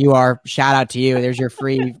 Whoever you are, shout out to you. There's your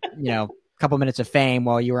free, couple minutes of fame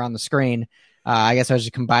while you were on the screen. I guess I was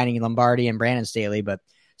just combining Lombardi and Brandon Staley. But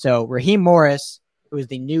so Raheem Morris, who is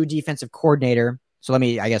the new defensive coordinator. So let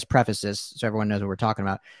me, I guess, preface this so everyone knows what we're talking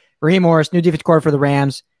about. Raheem Morris, new defensive coordinator for the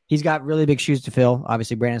Rams. He's got really big shoes to fill.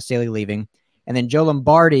 Obviously, Brandon Staley leaving. And then Joe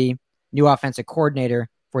Lombardi, new offensive coordinator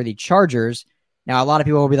for the Chargers. Now, a lot of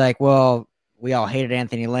people will be like, well, we all hated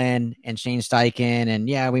Anthony Lynn and Shane Steichen, and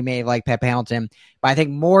yeah, we may have liked Pep Hamilton. But I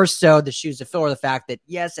think more so the shoes to fill are the fact that,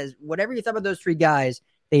 yes, as whatever you thought about those three guys,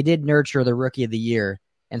 they did nurture the rookie of the year.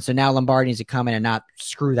 And so now Lombardi needs to come in and not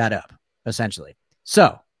screw that up, essentially.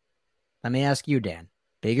 So let me ask you, Dan,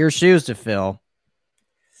 bigger shoes to fill,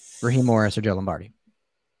 Raheem Morris or Joe Lombardi?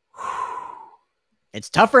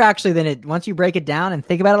 It's tougher, actually, than it. Once you break it down and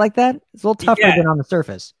think about it like that, it's a little tougher than on the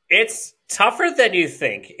surface. It's tougher than you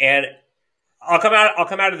think, and I'll come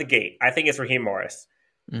out of the gate. I think it's Raheem Morris,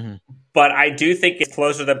 but I do think it's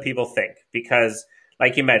closer than people think because,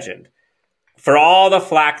 like you mentioned, for all the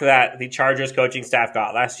flack that the Chargers coaching staff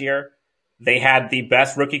got last year, they had the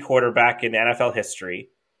best rookie quarterback in NFL history,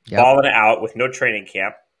 balling it out with no training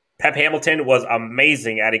camp. Pep Hamilton was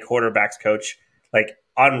amazing at a quarterback's coach, like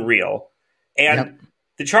unreal. And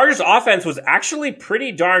the Chargers offense was actually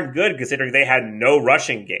pretty darn good considering they had no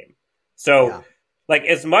rushing game. So, like,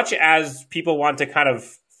 as much as people want to kind of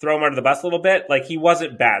throw him under the bus a little bit, like, he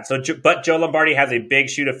wasn't bad. So, but Joe Lombardi has a big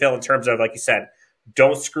shoe to fill in terms of, like you said,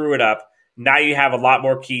 don't screw it up. Now you have a lot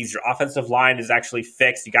more keys. Your offensive line is actually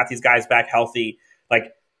fixed. You got these guys back healthy.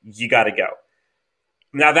 Like, you got to go.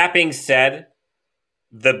 Now, that being said,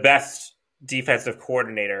 the best defensive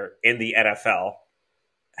coordinator in the NFL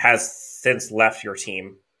has since left your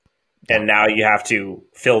team, and now you have to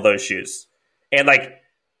fill those shoes. And like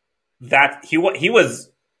that, he was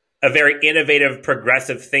a very innovative,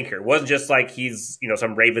 progressive thinker. It wasn't just like he's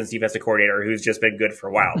some Ravens defensive coordinator who's just been good for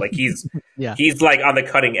a while. Like he's he's like on the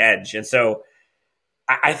cutting edge, and so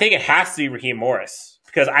I think it has to be Raheem Morris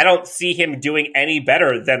because I don't see him doing any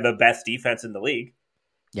better than the best defense in the league.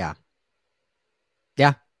 Yeah.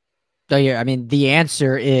 So I mean, the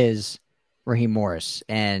answer is Raheem Morris,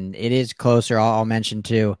 and it is closer. I'll mention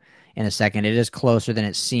too in a second. It is closer than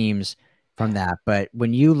it seems from that. But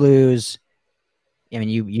when you lose, I mean,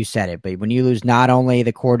 you said it, but when you lose not only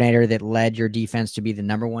the coordinator that led your defense to be the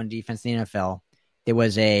number one defense in the NFL, it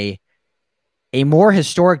was a more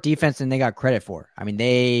historic defense than they got credit for. I mean,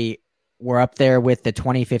 they were up there with the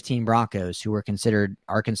 2015 Broncos, who are considered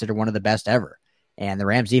one of the best ever. And the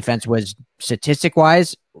Rams defense was statistic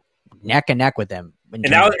wise neck and neck with them. And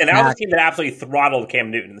that was a team that absolutely throttled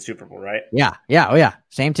Cam Newton in the Super Bowl, right? Yeah. Oh, yeah.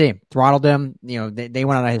 Same team. Throttled them. They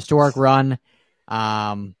went on a historic run.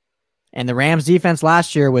 And the Rams defense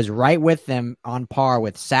last year was right with them on par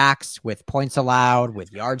with sacks, with points allowed,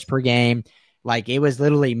 with yards per game. Like, it was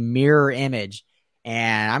literally mirror image.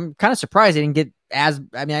 And I'm kind of surprised they didn't get I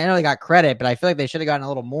know they got credit, but I feel like they should have gotten a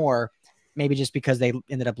little more, maybe just because they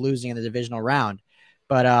ended up losing in the divisional round.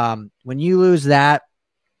 But when you lose that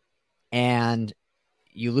and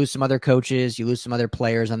you lose some other coaches, you lose some other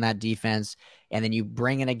players on that defense, and then you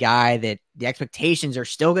bring in a guy that the expectations are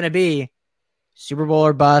still going to be Super Bowl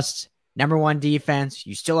or bust, number one defense.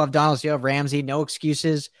 You still have Donald, you have Ramsey, no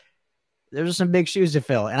excuses. There's some big shoes to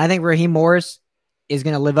fill. And I think Raheem Morris is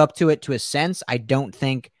going to live up to it to a sense. I don't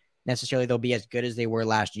think necessarily they'll be as good as they were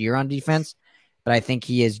last year on defense, but I think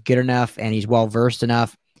he is good enough and he's well-versed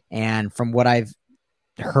enough. And from what I've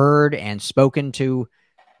heard and spoken to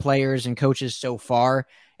players and coaches so far,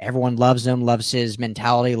 everyone loves him, loves his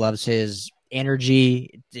mentality, loves his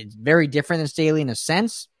energy. It's very different than Staley in a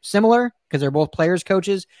sense, similar because they're both players,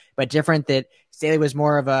 coaches, but different that Staley was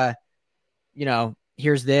more of a,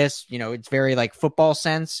 here's this, it's very like football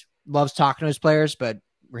sense, loves talking to his players, but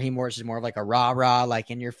Raheem Morris is more of like a rah-rah, like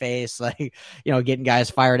in your face, like, getting guys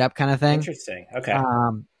fired up kind of thing. Interesting. Okay.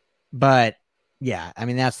 But yeah, I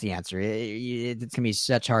mean, that's the answer. It's going to be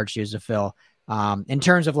such hard shoes to fill. In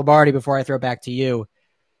terms of Lombardi, before I throw it back to you,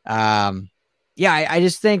 I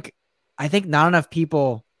just think not enough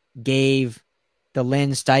people gave the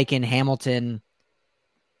Lynn, Steichen, Hamilton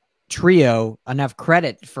trio enough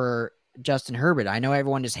credit for Justin Herbert. I know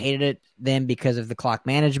everyone just hated them because of the clock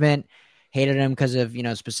management, hated him because of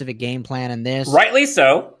specific game plan and this. Rightly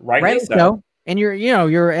so. And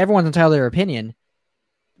you're everyone's entitled to their opinion.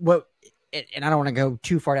 And I don't want to go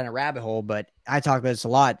too far down a rabbit hole, but I talk about this a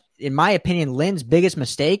lot. In my opinion, Lynn's biggest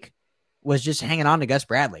mistake was just hanging on to Gus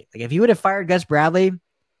Bradley. Like, if he would have fired Gus Bradley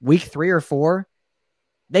week 3 or 4,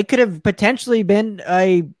 they could have potentially been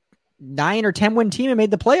a 9 or 10 win team and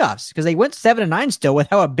made the playoffs, because they went 7-9 still with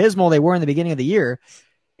how abysmal they were in the beginning of the year.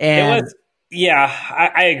 And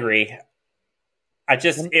I agree.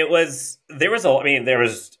 It was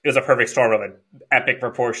a perfect storm of epic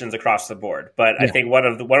proportions across the board. But I think one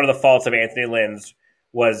of the faults of Anthony Lynn's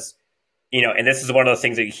was, and this is one of those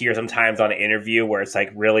things that you hear sometimes on an interview where it's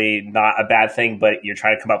like really not a bad thing, but you're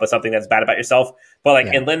trying to come up with something that's bad about yourself. But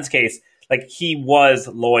in Lynn's case, like, he was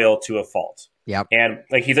loyal to a fault. Yep. And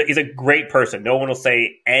like, he's a great person. No one will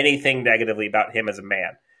say anything negatively about him as a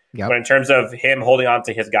man. Yep. But in terms of him holding on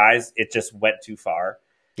to his guys, it just went too far.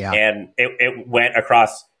 Yeah. And it went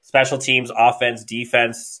across special teams, offense,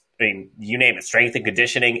 defense. I mean, you name it, strength and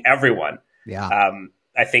conditioning, everyone. Yeah.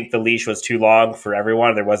 I think the leash was too long for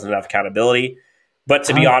everyone. There wasn't enough accountability. But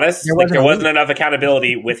to be honest, there wasn't enough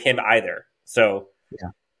accountability with him either. So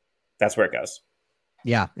that's where it goes.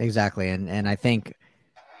 Yeah, exactly. And I think,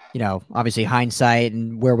 obviously hindsight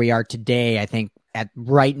and where we are today, I think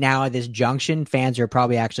right now at this junction, fans are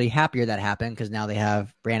probably actually happier that happened, because now they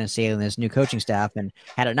have Brandon Staley and this new coaching staff. And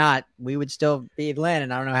had it not, we would still be Lynn,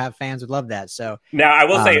 and I don't know how fans would love that. So now I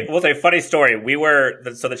will say funny story.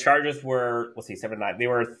 The Chargers were 7-9. They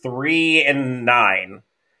were 3-9,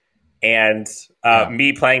 and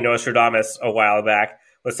me playing Nostradamus a while back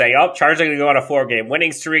was saying, Chargers are going to go on a 4-game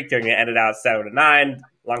winning streak. They're going to end it out 7-9. I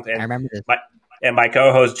remember this. And my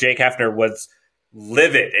co-host Jake Hefner was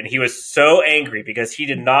livid, and he was so angry because he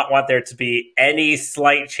did not want there to be any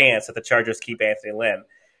slight chance that the Chargers keep Anthony Lynn.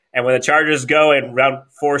 And when the Chargers go in round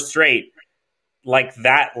 4 straight, like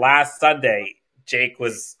that last Sunday, Jake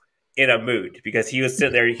was in a mood because he was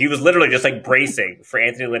sitting there. He was literally just like bracing for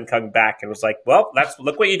Anthony Lynn coming back, and was like, well,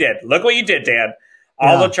 look what you did. Look what you did, Dan.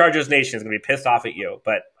 All the Chargers Nation is going to be pissed off at you.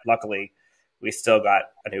 But luckily, we still got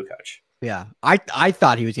a new coach. Yeah, I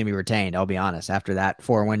thought he was going to be retained. I'll be honest. After that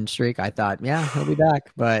 4-win streak, I thought, he'll be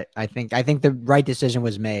back. But I think the right decision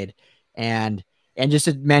was made. And just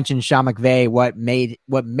to mention Sean McVay, what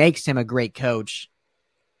makes him a great coach,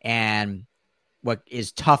 and what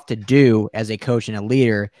is tough to do as a coach and a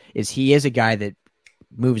leader, is he is a guy that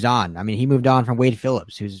moves on. I mean, he moved on from Wade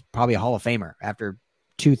Phillips, who's probably a Hall of Famer. After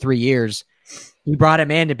 2-3 years, he brought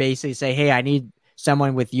him in to basically say, hey, I need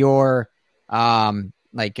someone with your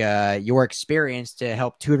your experience to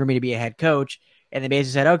help tutor me to be a head coach. And they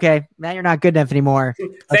basically said, okay, now you're not good enough anymore.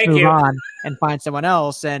 Let's move on and find someone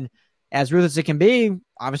else. And as ruthless as it can be,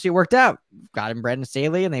 obviously it worked out. Got him Brandon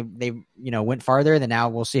Staley, and they went farther. And then now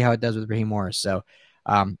we'll see how it does with Raheem Morris. So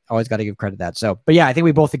always got to give credit to that. So, but yeah, I think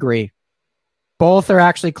we both agree. Both are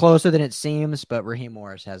actually closer than it seems, but Raheem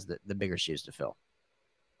Morris has the bigger shoes to fill.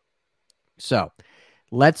 So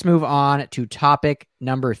let's move on to topic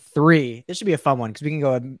number 3. This should be a fun one because we can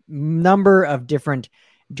go a number of different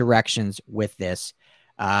directions with this.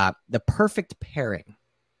 The perfect pairing,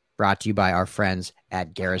 brought to you by our friends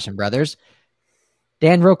at Garrison Brothers.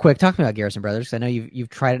 Dan, real quick, talk to me about Garrison Brothers. I know you've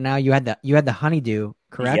tried it now. You had the honeydew,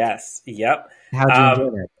 correct? Yes. Yep. How'd you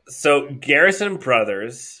enjoy it? So Garrison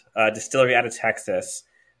Brothers, distillery out of Texas,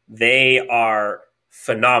 they are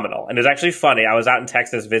phenomenal. And it was actually funny. I was out in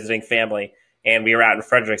Texas visiting family, and we were out in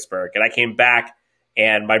Fredericksburg, and I came back,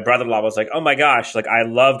 and my brother-in-law was like, oh my gosh, like, I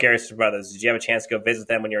love Garrison Brothers. Did you have a chance to go visit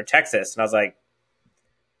them when you were in Texas? And I was like,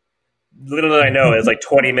 little did I know it was like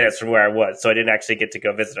 20 minutes from where I was, so I didn't actually get to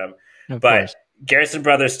go visit them. But Garrison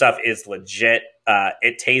Brothers stuff is legit.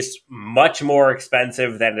 It tastes much more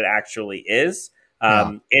expensive than it actually is.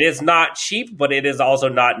 It is not cheap, but it is also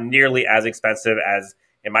not nearly as expensive as,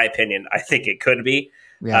 in my opinion, I think it could be.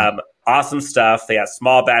 Yeah. Awesome stuff. They got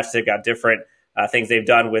small batch. They've got different things they've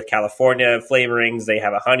done with California flavorings. They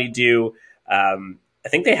have a honeydew. I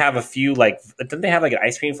think they have a few, didn't they have like an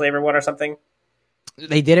ice cream flavor one or something?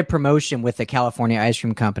 They did a promotion with the California Ice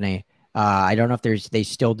Cream Company. I don't know if they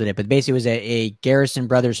still did it, but basically it was a Garrison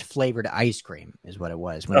Brothers flavored ice cream is what it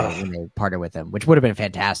was when they partnered with them, which would have been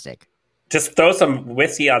fantastic. Just throw some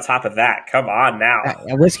whiskey on top of that. Come on now.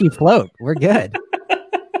 A whiskey float. We're good.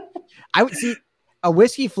 I would see a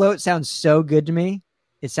whiskey float sounds so good to me.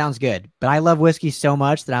 It sounds good, but I love whiskey so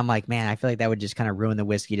much that I'm like, man, I feel like that would just kind of ruin the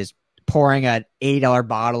whiskey. Just pouring a $80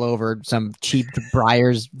 bottle over some cheap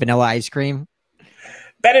Breyers vanilla ice cream.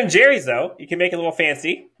 Ben and Jerry's, though, you can make it a little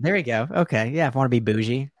fancy. There you go. Okay, yeah, if I want to be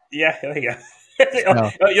bougie. Yeah, there you go.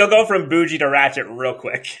 So, You'll go from bougie to ratchet real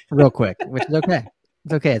quick. real quick, which is okay.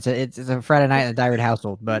 It's okay. It's a Friday night in the Dyrud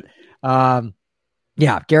household, but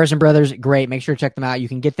yeah, Garrison Brothers, great. Make sure to check them out. You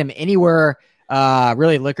can get them anywhere.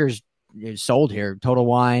 Really, liquor's sold here. Total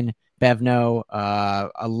Wine, Bevno,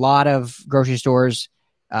 a lot of grocery stores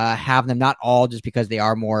have them. Not all, just because they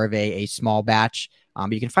are more of a small batch.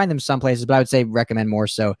 But you can find them some places. But I would say recommend more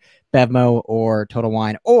so Bevmo or Total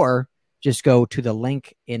Wine, or just go to the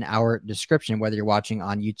link in our description, whether you're watching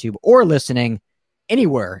on YouTube or listening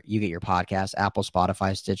anywhere you get your podcast, Apple,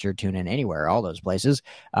 Spotify, Stitcher, TuneIn, anywhere, all those places.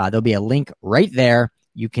 There'll be a link right there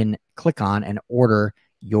you can click on and order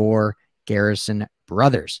your Garrison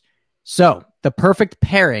Brothers. So the perfect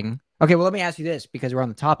pairing. Okay, well, let me ask you this, because we're on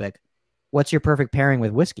the topic. What's your perfect pairing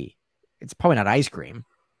with whiskey? It's probably not ice cream.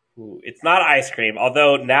 Ooh, it's not ice cream,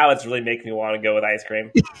 although now it's really making me want to go with ice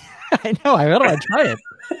cream. I know. I want to try it.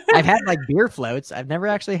 I've had like beer floats. I've never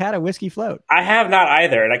actually had a whiskey float. I have not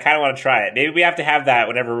either, and I kind of want to try it. Maybe we have to have that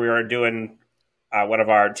whenever we are doing one of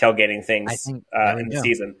our tailgating things in the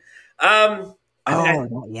season.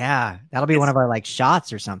 Yeah. That'll be one of our like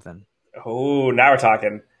shots or something. Oh, now we're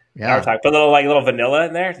talking. Yeah. Now we're talking. Put a little vanilla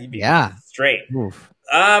in there. You'd be straight. Oof.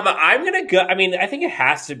 I'm going to go. I mean, I think it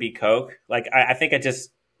has to be Coke. Like, I think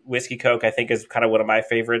whiskey Coke, I think, is kind of one of my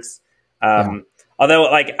favorites. Although,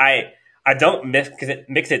 like, I don't mix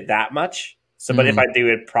it that much. So, but if I do,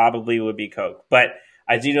 it probably would be Coke. But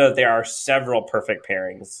I do know that there are several perfect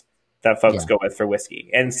pairings that folks go with for whiskey.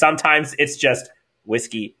 And sometimes it's just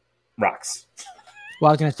whiskey rocks. Well,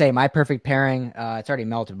 I was going to say my perfect pairing, it's already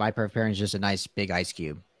melted. My perfect pairing is just a nice big ice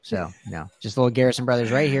cube. So, just a little Garrison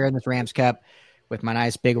Brothers right here in this Rams cup with my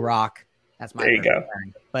nice big rock. That's my perfect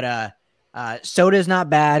pairing. But soda is not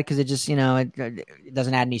bad because it just, it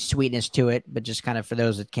doesn't add any sweetness to it. But just kind of for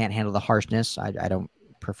those that can't handle the harshness, I don't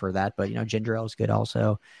prefer that. But, ginger ale is good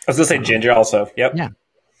also. I was going to say ginger also. Yep.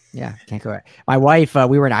 Yeah, can't go right. My wife,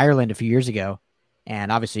 we were in Ireland a few years ago.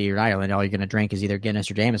 And obviously you're in Ireland, all you're going to drink is either Guinness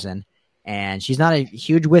or Jameson. And she's not a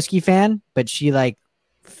huge whiskey fan, but she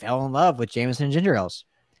fell in love with Jameson and ginger ales.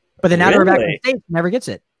 But then now that we're back in the States, never gets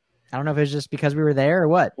it. I don't know if it was just because we were there or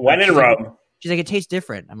what. When in Rome. She's like, it tastes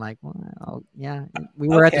different. I'm like, well, yeah, we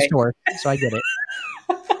were at the store, so I get it.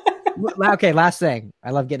 Okay, last thing.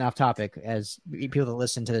 I love getting off topic, as people that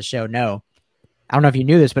listen to the show know. I don't know if you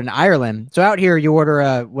knew this, but in Ireland, so out here you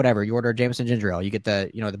order you order a Jameson ginger ale. You get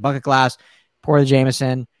the the bucket glass, pour the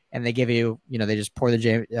Jameson, and they give you they just pour the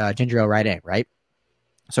ginger ale right in, right?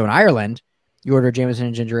 So in Ireland, you order Jameson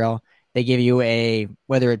and ginger ale. They give you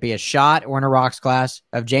whether it be a shot or in a rocks glass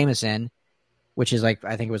of Jameson, which is I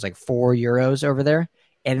think it was €4 over there.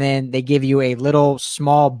 And then they give you a little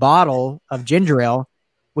small bottle of ginger ale,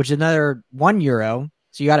 which is another €1.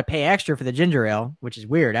 So you got to pay extra for the ginger ale, which is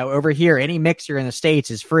weird. Over here, any mixer in the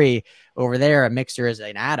States is free. Over there, a mixer is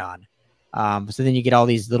an add-on. So then you get all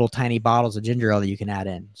these little tiny bottles of ginger ale that you can add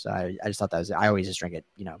in. So I just thought I always just drink it,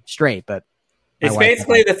 straight, but it's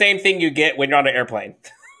basically the same thing you get when you're on an airplane.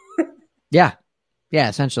 Yeah,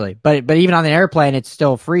 essentially. But even on the airplane, it's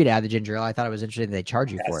still free to add the ginger ale. I thought it was interesting that they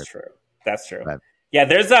charge you for it. That's true. But, yeah,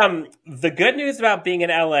 there's the good news about being in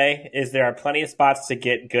LA is there are plenty of spots to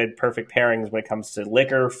get good perfect pairings when it comes to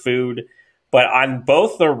liquor, food, but on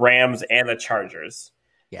both the Rams and the Chargers.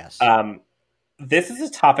 yes. This is a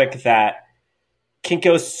topic that can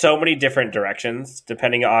go so many different directions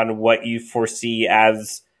depending on what you foresee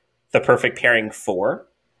as the perfect pairing for.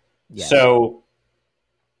 Yes. So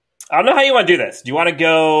I don't know how you want to do this. Do you want to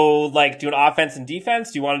go do an offense and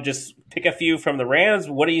defense? Do you want to just pick a few from the Rams?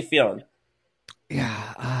 What are you feeling?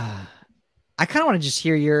 Yeah. I kind of want to just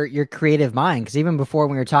hear your creative mind, because even before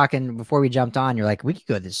we were talking, before we jumped on, you're like, we could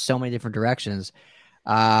go this so many different directions.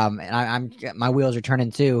 And my wheels are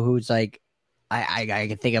turning too. Who's I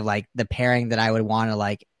can think of the pairing that I would want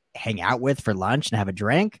to hang out with for lunch and have a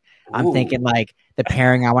drink. Ooh. I'm thinking the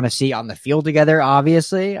pairing I want to see on the field together.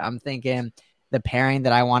 Obviously, I'm thinking the pairing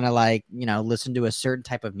that I want to listen to a certain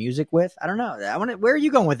type of music with. I don't know. Where are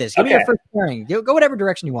you going with this? Give me your first pairing. Go whatever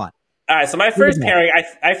direction you want. All right. So my first pairing,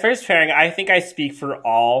 I think I speak for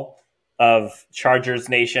all of Chargers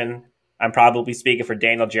Nation. I'm probably speaking for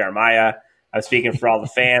Daniel Jeremiah. I'm speaking for all the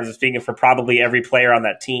fans. I'm speaking for probably every player on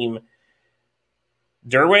that team.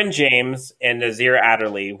 Derwin James and Nazir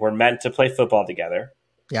Adderley were meant to play football together.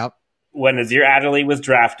 Yep. When Nazir Adderley was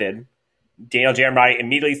drafted, Daniel Jeremiah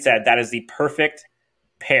immediately said that is the perfect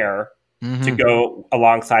pair to go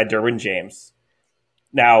alongside Derwin James.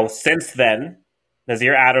 Now, since then,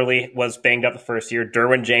 Nazir Adderley was banged up the first year.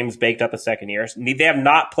 Derwin James banged up the second year. They have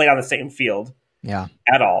not played on the same field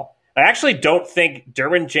at all. I actually don't think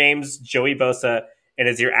Derwin James, Joey Bosa, and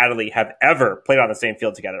Nazir Adderley have ever played on the same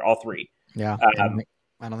field together, all three. Yeah,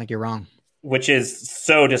 I don't think you're wrong. Which is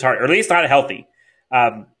so disheartening, or at least not healthy.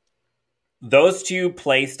 Those two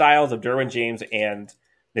play styles of Derwin James and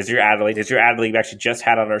Nazir Adderley. Nazir Adderley we actually just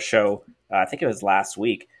had on our show, I think it was last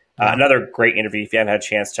week. Another great interview. If you haven't had a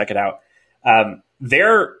chance, check it out.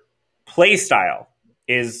 Their play style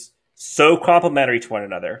is so complementary to one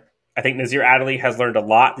another. I think Nazir Adderley has learned a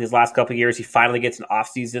lot these last couple of years. He finally gets an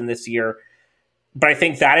offseason this year. But I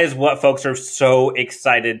think that is what folks are so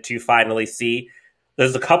excited to finally see.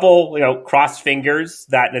 There's a couple, cross fingers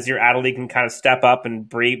that Nazir Adderley can kind of step up and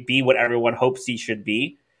be what everyone hopes he should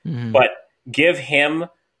be. Mm-hmm. But give him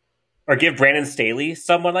or give Brandon Staley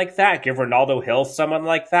someone like that. Give Ronaldo Hill someone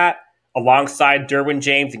like that alongside Derwin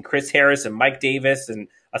James and Chris Harris and Mike Davis and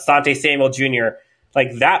Asante Samuel Jr.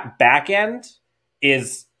 Like that back end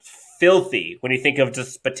is filthy when you think of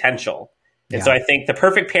just potential. And so I think the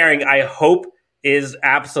perfect pairing, I hope, is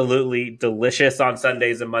absolutely delicious on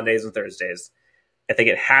Sundays and Mondays and Thursdays. I think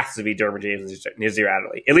it has to be Derwin James and Nazir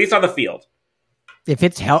Adderley, at least on the field.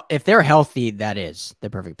 If they're healthy, that is the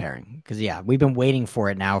perfect pairing. Because we've been waiting for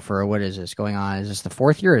it now for what is this going on? Is this the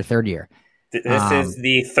fourth year or third year? This is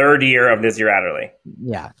the third year of Nazir Adderley.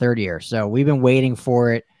 Yeah, third year. So we've been waiting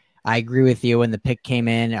for it. I agree with you. When the pick came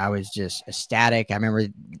in, I was just ecstatic. I remember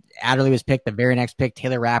Adderley was picked. The very next pick,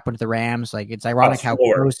 Taylor Rapp went to the Rams. Like it's ironic how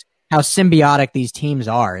symbiotic these teams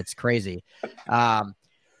are. It's crazy.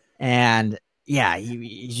 And yeah,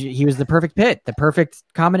 he was the perfect pit, the perfect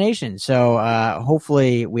combination. So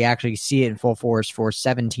hopefully we actually see it in full force for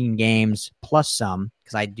 17 games plus some,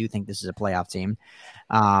 because I do think this is a playoff team.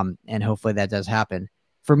 And hopefully that does happen.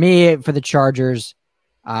 For me, for the Chargers,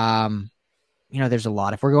 there's a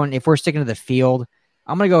lot. If we're sticking to the field,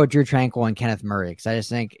 I'm going to go with Drew Tranquill and Kenneth Murray, because I just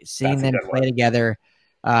think seeing them play together,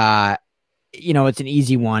 it's an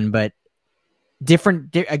easy one, but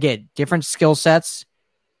different skill sets.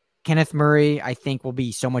 Kenneth Murray, I think, will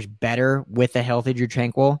be so much better with a healthy Drew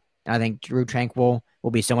Tranquill. I think Drew Tranquill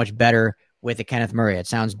will be so much better with a Kenneth Murray. It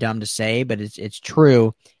sounds dumb to say, but it's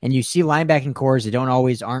true. And you see linebacking cores that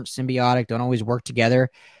aren't symbiotic, don't always work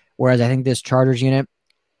together. Whereas I think this Chargers unit,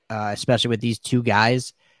 especially with these two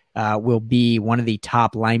guys, will be one of the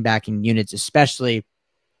top linebacking units, especially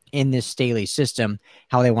in this Staley system,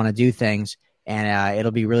 how they want to do things. And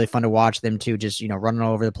it'll be really fun to watch them too, just, running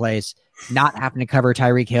all over the place, not having to cover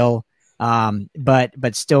Tyreek Hill,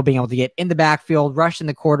 but still being able to get in the backfield, rushing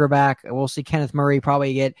the quarterback. We'll see Kenneth Murray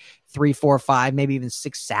probably get 3, 4, 5, maybe even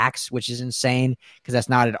 6 sacks, which is insane because that's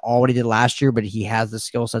not at all what he did last year, but he has the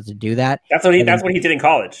skill set to do that. That's what he did in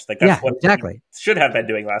college. Like that's what exactly he should have been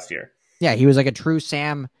doing last year. Yeah, he was like a true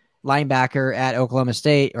Sam linebacker at Oklahoma,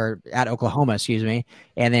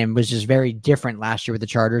 and then was just very different last year with the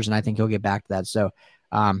Chargers, and I think he'll get back to that. So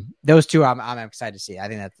those two I'm excited to see. I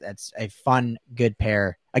think that's a fun, good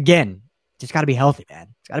pair. Again, just got to be healthy, man.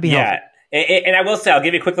 It's got to be healthy. And I will say, I'll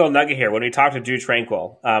give you a quick little nugget here. When we talked to Drew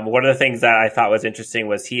Tranquill, one of the things that I thought was interesting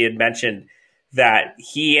was he had mentioned that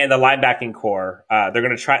he and the linebacking core,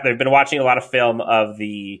 they've been watching a lot of film of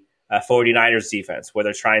the 49ers defense, where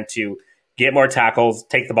they're trying to get more tackles,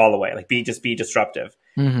 take the ball away, be disruptive.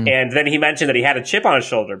 Mm-hmm. And then he mentioned that he had a chip on his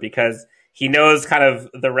shoulder because he knows kind of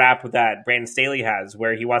the rap that Brandon Staley has,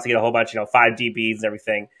 where he wants to get a whole bunch, 5 DBs and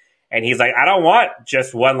everything. And he's like, I don't want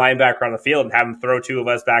just one linebacker on the field and have him throw 2 of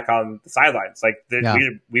us back on the sidelines.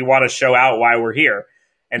 We want to show out why we're here.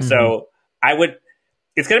 And so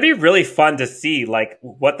it's going to be really fun to see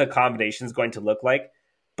what the combination is going to look like.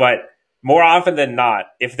 But more often than not,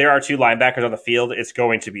 if there are 2 linebackers on the field, it's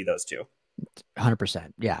going to be those 2.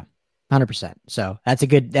 100%. Yeah. 100%. So that's a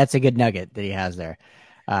good nugget that he has there.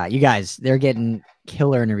 You guys, they're getting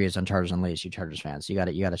killer interviews on Chargers Unleashed, you Chargers fans. You got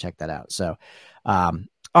to check that out. So,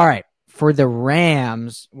 all right, for the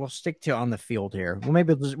Rams, we'll stick to on the field here.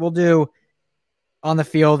 We'll do on the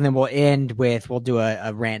field, and then we'll do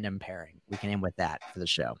a random pairing. We can end with that for the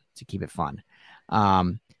show to keep it fun.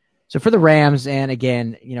 So for the Rams, and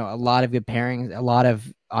again, a lot of good pairings, a lot of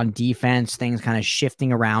on defense, things kind of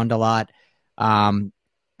shifting around a lot.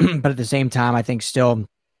 But at the same time, I think still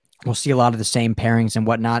we'll see a lot of the same pairings and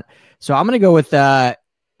whatnot. So I'm going to go with,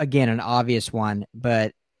 again, an obvious one,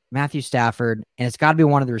 but Matthew Stafford, and it's got to be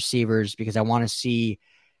one of the receivers because I want to see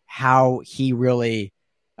how he really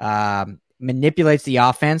manipulates the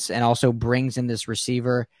offense and also brings in this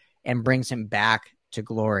receiver and brings him back to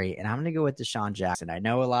glory. And I'm going to go with Deshaun Jackson. I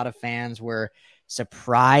know a lot of fans were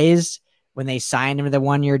surprised when they signed him to the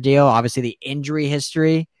 1-year deal. Obviously, the injury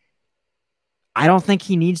history. I don't think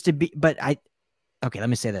he needs to be, but okay, let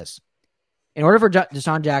me say this. In order for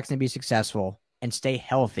Deshaun Jackson to be successful and stay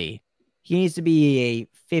healthy, he needs to be a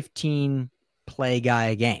 15 play guy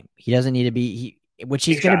a game. He doesn't need to be, which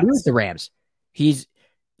he's going to be with the Rams. He's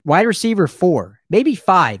wide receiver 4, maybe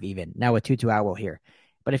 5 even, now with Tutu Atwell here.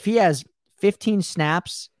 But if he has 15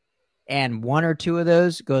 snaps and 1 or 2 of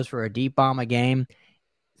those goes for a deep bomb a game,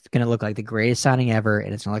 it's going to look like the greatest signing ever,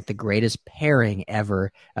 and it's going to look like the greatest pairing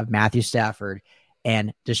ever of Matthew Stafford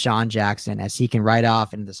and Deshaun Jackson, as he can ride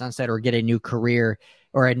off into the sunset or get a new career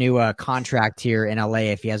or a new contract here in LA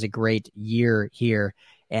if he has a great year here.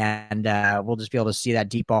 And we'll just be able to see that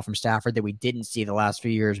deep ball from Stafford that we didn't see the last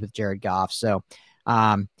few years with Jared Goff. So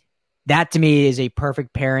that to me is a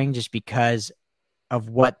perfect pairing just because of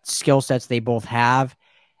what skill sets they both have,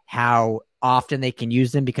 how often they can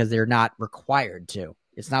use them because they're not required to.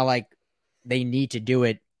 It's not like they need to do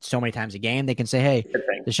it so many times a game. They can say, hey,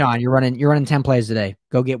 Deshaun, you're running 10 plays today.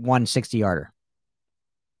 Go get 1 60-yarder.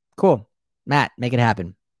 Cool. Matt, make it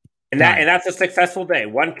happen. And that's a successful day.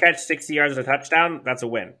 1 catch, 60 yards, a touchdown. That's a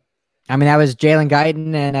win. I mean, that was Jalen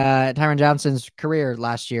Guyton and Tyron Johnson's career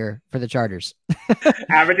last year for the Chargers.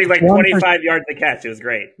 Averaging like 25 yards a catch. It was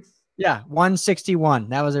great. Yeah, 161.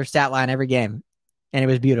 That was their stat line every game. And it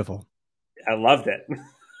was beautiful. I loved it.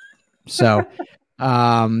 So,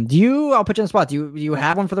 I'll put you on the spot. Do you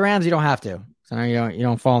have one for the Rams? You don't have to. So you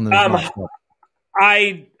don't fall in the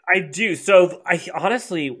I do. So I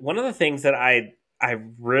honestly, one of the things that I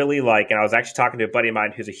really like, and I was actually talking to a buddy of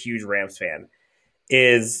mine who's a huge Rams fan,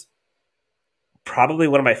 is probably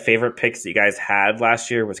one of my favorite picks that you guys had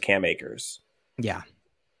last year was Cam Akers. Yeah.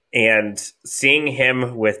 And seeing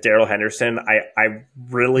him with Darrell Henderson, I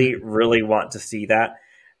really, really want to see that.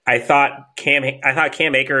 I thought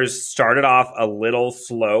Cam Akers started off a little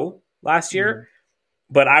slow last year,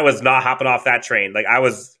 but I was not hopping off that train. Like I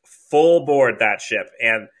was full board that ship.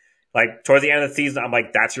 And like towards the end of the season, I'm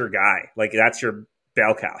like, that's your guy. Like that's your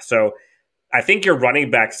bell cow. So I think your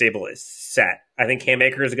running back stable is set. I think Cam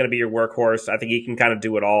Akers is going to be your workhorse. I think he can kind of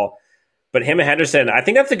do it all. But him and Henderson, I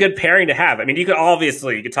think that's a good pairing to have. I mean, you could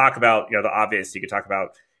talk about, the obvious. You could talk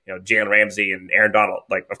about, Jalen Ramsey and Aaron Donald,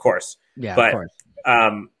 like, of course. Yeah, but, of course.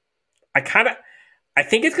 I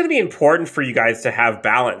think it's going to be important for you guys to have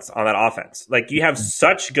balance on that offense. Like, you have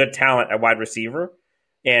such good talent at wide receiver,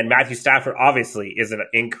 and Matthew Stafford obviously is an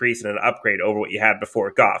increase and an upgrade over what you had before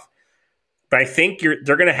Goff. But I think teams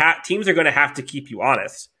are going to have to keep you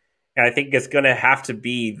honest. And I think it's going to have to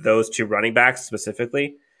be those 2 running backs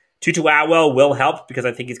specifically. Tutu Atwell will help because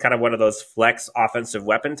I think he's kind of one of those flex offensive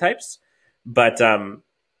weapon types. But I'm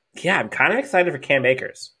kind of excited for Cam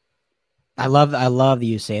Akers. I love that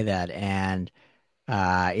you say that, and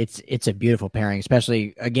it's a beautiful pairing.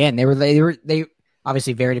 Especially again, they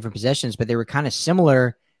obviously very different positions, but they were kind of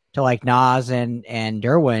similar to like Nas and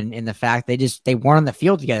Derwin in the fact they weren't on the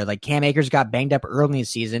field together. Like Cam Akers got banged up early in the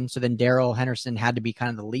season, so then Darrell Henderson had to be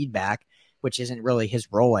kind of the lead back, which isn't really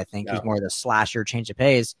his role. I think he's more the slasher, change of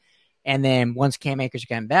pace. And then once Cam Akers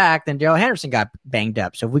came back, then Darrell Henderson got banged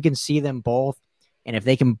up. So if we can see them both, and if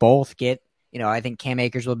they can both get, I think Cam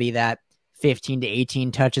Akers will be that 15 to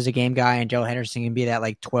 18 touches a game guy, and Darrell Henderson can be that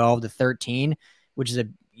like 12 to 13, which is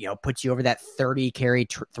puts you over that 30 carry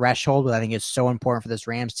threshold, which I think is so important for this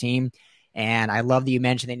Rams team. And I love that you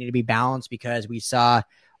mentioned they need to be balanced because we saw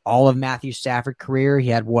all of Matthew Stafford's career. He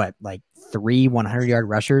had 3 100-yard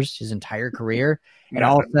rushers his entire career. And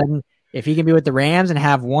all of a sudden, if he can be with the Rams and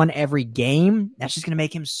have one every game, that's just going to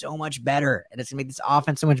make him so much better. And it's going to make this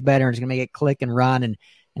offense so much better. And it's going to make it click and run. And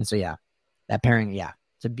so, that pairing,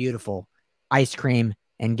 it's a beautiful ice cream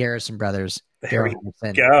and Garrison Brothers. There we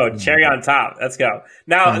go. Cherry on top. Let's go.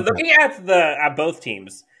 Now, looking at both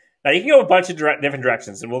teams, now you can go a bunch of different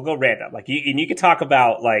directions, and we'll go random. Like you could talk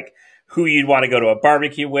about like who you'd want to go to a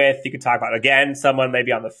barbecue with. You could talk about again someone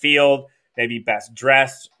maybe on the field, maybe best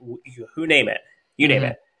dressed. Who name it? You name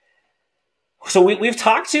it. So we've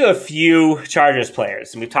talked to a few Chargers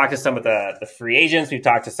players, and we've talked to some of the free agents. We've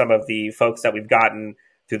talked to some of the folks that we've gotten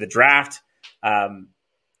through the draft. I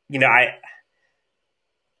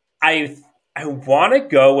want to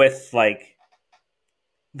go with like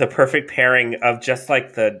the perfect pairing of just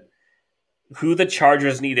like who the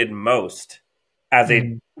Chargers needed most as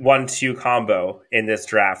a 1-2 combo in this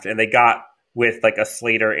draft, and they got with like a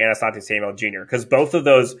Slater and Asante Samuel Jr. because both of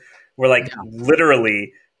those were like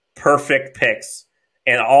literally perfect picks,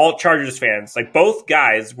 and all Chargers fans, like both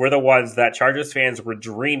guys, were the ones that Chargers fans were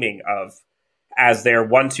dreaming of as their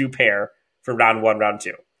 1-2 pair for round 1, round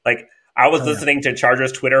 2. Like I was listening to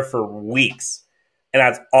Chargers Twitter for weeks And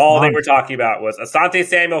that's all they were talking about was Asante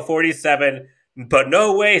Samuel 47, but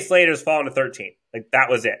no way Slater's falling to 13. Like, that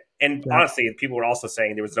was it. And honestly, people were also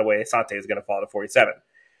saying there was no way Asante is going to fall to 47.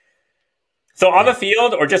 So on the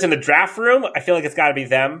field or just in the draft room, I feel like it's got to be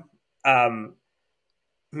them. Brian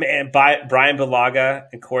Bulaga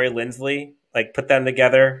and Corey Lindsley, like, put them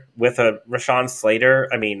together with a Rashawn Slater.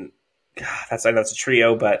 I mean, God, I know it's a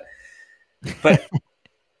trio, but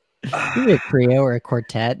maybe a trio or a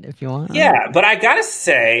quartet if you want. Yeah, but I gotta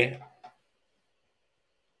say,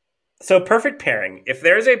 so perfect pairing. If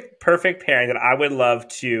there's a perfect pairing that I would love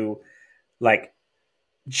to, like,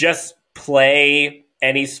 just play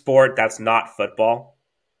any sport that's not football.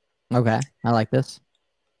 Okay, I like this.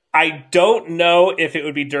 I don't know if it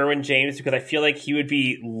would be Derwin James because I feel like he would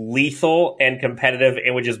be lethal and competitive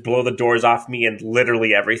and would just blow the doors off me and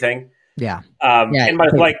literally everything. Yeah. And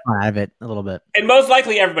like out of it a little bit. And most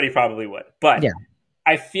likely everybody probably would. But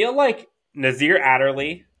I feel like Nazir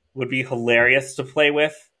Adderley would be hilarious to play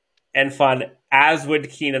with and fun, as would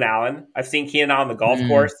Keenan Allen. I've seen Keenan Allen on the golf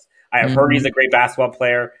course. I have heard he's a great basketball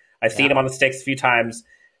player. I've seen him on the sticks a few times.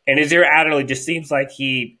 And Nazir Adderley just seems like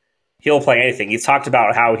he'll play anything. He's talked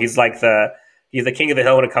about how he's the king of the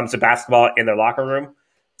hill when it comes to basketball in their locker room.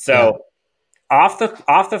 So off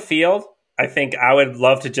the field, I think I would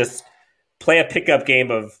love to just play a pickup game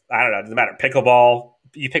of, I don't know, it doesn't matter, pickleball.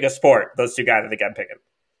 You pick a sport. Those two guys I think I'm picking.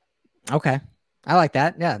 Okay. I like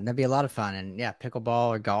that. Yeah, that'd be a lot of fun. And pickleball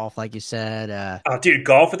or golf, like you said. Oh, dude,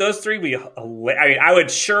 golf with those three, I would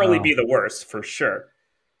surely be the worst for sure.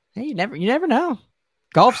 Hey, you never know.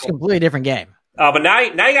 Golf's a completely different game. But now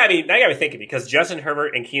you gotta be thinking, because Justin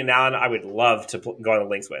Herbert and Keenan Allen, I would love to go on the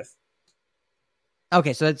links with.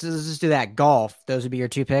 Okay, so let's just do that. Golf, those would be your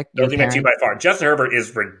two pick. Those would be my two by far. Justin Herbert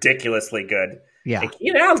is ridiculously good. Yeah, and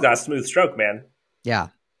Keenan Allen's got a smooth stroke, man. Yeah.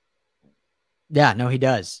 Yeah, no, he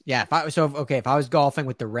does. Yeah, if I was golfing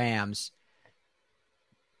with the Rams,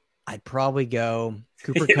 I'd probably go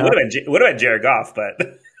Cooper Kupp. Would have been Jared Goff,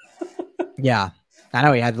 but yeah, I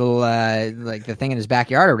know he had the little like the thing in his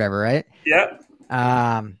backyard or whatever, right? Yep.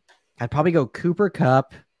 I'd probably go Cooper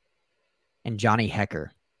Kupp and Johnny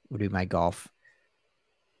Hecker would be my golf.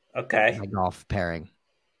 Okay. My golf pairing.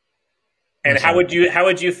 And how would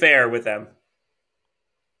you fare with them?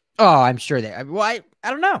 Oh, I'm sure they. Well, I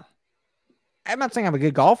don't know. I'm not saying I'm a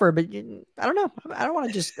good golfer, but I don't know. I don't want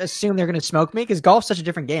to just assume they're going to smoke me, because golf's such a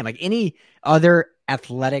different game. Like any other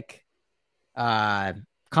athletic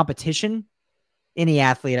competition, any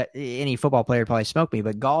athlete, any football player would probably smoke me.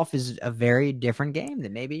 But golf is a very different game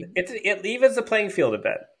that maybe it evens the playing field a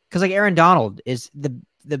bit. Because like Aaron Donald is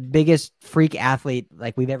the biggest freak athlete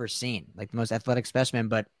like we've ever seen, like the most athletic specimen,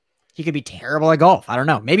 but he could be terrible at golf. I don't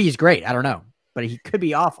know. Maybe he's great. I don't know, but he could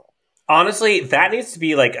be awful. Honestly, that needs to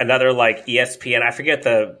be like another like ESPN. I forget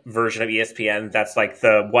the version of ESPN that's like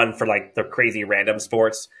the one for like the crazy random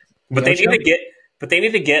sports. But they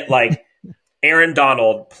need to get like Aaron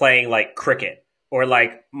Donald playing like cricket, or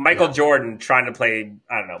like Michael Jordan trying to play,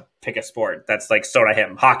 I don't know, pick a sport that's like so to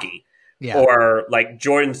him, hockey. Yeah. Or like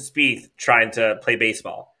Jordan Spieth trying to play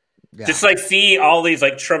baseball. Yeah. Just like see all these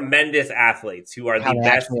like tremendous athletes who are the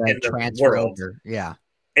best in the world. Yeah.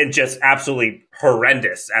 And just absolutely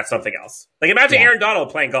horrendous at something else. Like imagine Aaron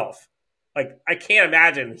Donald playing golf. Like I can't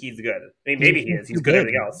imagine he's good. I mean, maybe he is. He's good at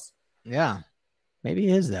everything else. Yeah. Maybe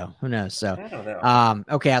he is though. Who knows? So I don't know.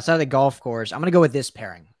 Okay, outside of the golf course, I'm gonna go with this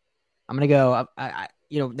pairing. I'm gonna go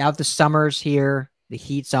now that the summer's here, the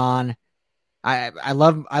heat's on. I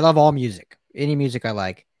love all music. Any music I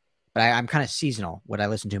like. But I'm kind of seasonal what I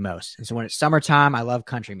listen to most. And so when it's summertime, I love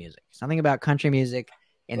country music. Something about country music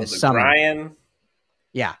in the summer. Brian.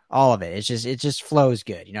 Yeah, all of it. It just flows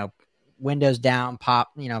good. Windows down,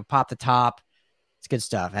 pop the top. It's good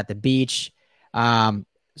stuff. At the beach. So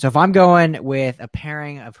if I'm going with a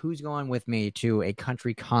pairing of who's going with me to a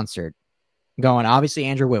country concert, I'm going obviously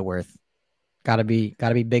Andrew Whitworth. Gotta be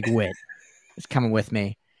Big Whit. Is coming with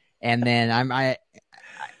me. And then I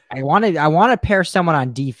want to pair someone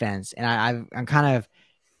on defense, and I'm kind of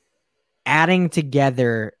adding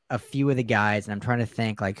together a few of the guys, and I'm trying to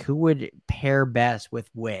think like who would pair best with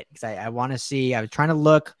Witt, because I want to see. I was trying to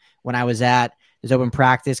look when I was at this open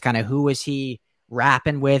practice, kind of who was he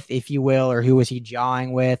rapping with, if you will, or who was he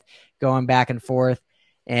jawing with, going back and forth.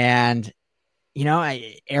 And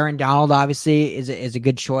Aaron Donald obviously is a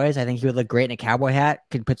good choice. I think he would look great in a cowboy hat.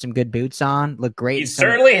 Could put some good boots on. Look great.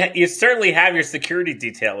 You certainly have your security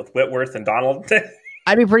detail with Whitworth and Donald.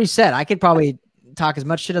 I'd be pretty set. I could probably talk as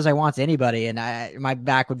much shit as I want to anybody, and my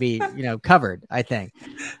back would be covered, I think.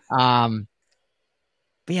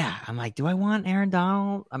 But yeah, I'm like, do I want Aaron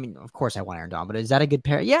Donald? I mean, of course I want Aaron Donald, but is that a good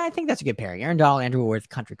pair? Yeah, I think that's a good pairing. Aaron Donald, Andrew Whitworth,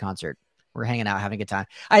 country concert. We're hanging out, having a good time.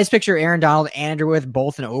 I just picture Aaron Donald and Andrew with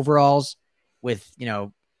both in overalls with,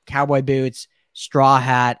 cowboy boots, straw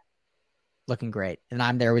hat, looking great. And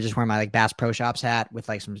I'm there with just wearing my like Bass Pro Shops hat with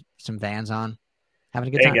like some Vans on, having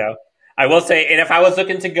a good time. There you go. I will say, and if I was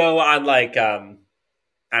looking to go on like, I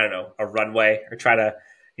don't know, a runway or try to,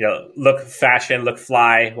 look fashion, look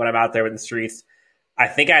fly when I'm out there in the streets, I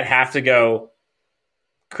think I'd have to go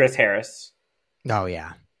Chris Harris. Oh,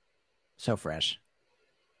 yeah. So fresh.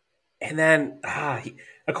 And then,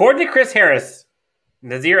 according to Chris Harris,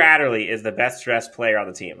 Nazir Adderley is the best dressed player on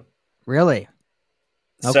the team. Really?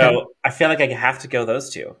 Okay. So I feel like I have to go those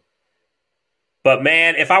two. But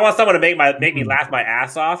man, if I want someone to make me laugh my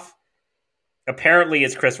ass off, apparently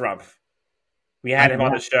it's Chris Rumpf. We had him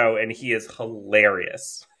on the show, and he is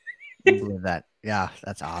hilarious. I believe that. Yeah,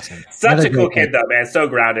 that's awesome. Such a cool kid, though, man. So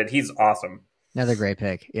grounded. He's awesome. Another great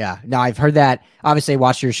pick. Yeah. No, I've heard that. Obviously, I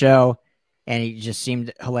watched your show, and he just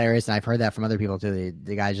seemed hilarious, and I've heard that from other people too.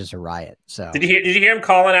 The guy's just a riot. So did you hear him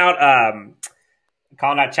calling out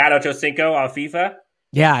Chad Ochocinco on FIFA?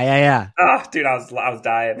 Yeah. Oh, dude, I was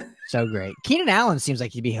dying. So great. Keenan Allen seems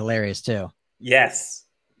like he'd be hilarious too. Yes.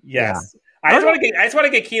 Yeah. I just want to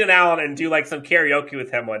get Keenan Allen and do like some karaoke with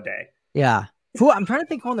him one day. Yeah. Who I'm trying to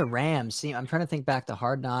think on the Rams. I'm trying to think back to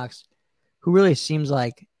Hard Knocks. Who really seems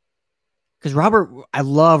like, because I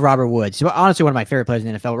love Robert Woods. So honestly, one of my favorite players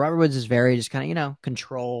in the NFL. Robert Woods is very just kind of,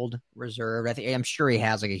 controlled, reserved. I'm sure he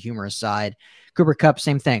has like a humorous side. Cooper Kupp,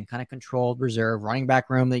 same thing, kind of controlled, reserved. Running back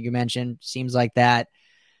room that you mentioned seems like that.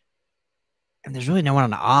 And there's really no one on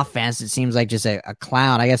the offense. It seems like just a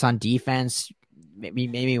clown. I guess on defense,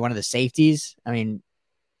 maybe one of the safeties. I mean,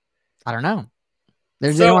 I don't know.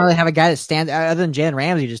 They don't really have a guy that stands other than Jalen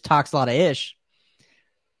Ramsey, who just talks a lot of ish.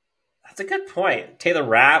 That's a good point. Taylor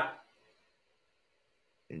Rapp.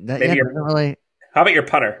 How about your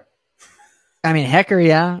punter? I mean, Hecker,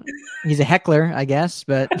 yeah. He's a heckler, I guess,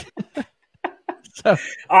 but so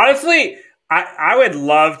honestly, I would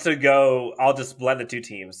love to go. I'll just blend the two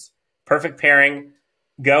teams. Perfect pairing.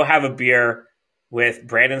 Go have a beer with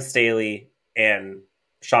Brandon Staley and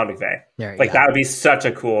Sean McVay. That would be such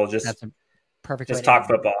a cool. That's a perfect. Just talk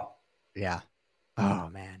football. Yeah. Oh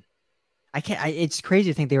man, it's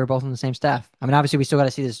crazy to think they were both on the same staff. I mean, obviously, we still got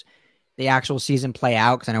to see the actual season play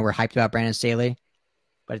out because I know we're hyped about Brandon Staley,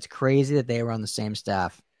 but it's crazy that they were on the same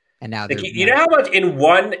staff and now you know how much in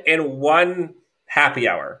one happy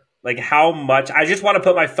hour, like how much I just want to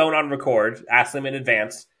put my phone on record, ask them in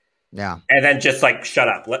advance. Yeah. And then just like shut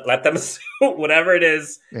up. Let them whatever it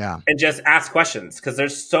is. Yeah. And just ask questions because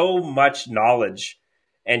there's so much knowledge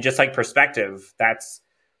and just like perspective that's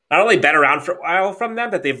not only been around for a while from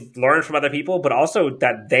them that they've learned from other people, but also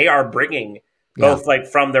that they are bringing both like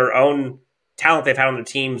from their own talent they've had on the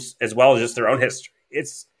teams as well as just their own history.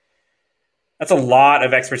 That's a lot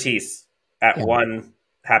of expertise at one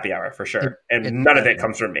happy hour for sure. And none of it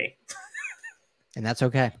comes from me. And that's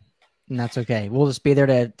okay. And that's okay. We'll just be there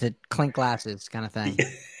to clink glasses kind of thing.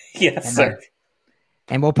 Yes, sir.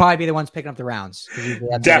 And we'll probably be the ones picking up the rounds.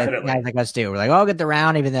 Definitely. Guys like us do. We're like, oh, get the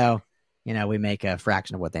round, even though, we make a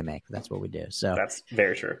fraction of what they make. That's what we do. So that's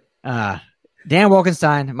very true. Dan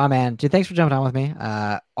Wolkenstein, my man. Dude, thanks for jumping on with me.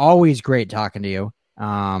 Always great talking to you.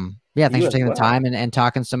 Thanks for taking the time and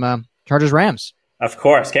talking some Chargers Rams. Of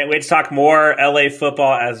course. Can't wait to talk more LA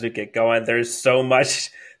football as we get going. There's so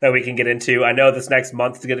much that we can get into. I know this next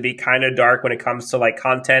month is going to be kind of dark when it comes to like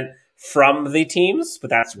content from the teams, but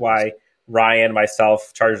that's why Ryan,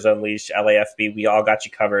 myself, Chargers Unleashed, LAFB, we all got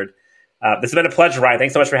you covered. This has been a pleasure, Ryan.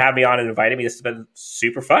 Thanks so much for having me on and inviting me. This has been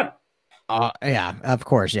super fun. Yeah, of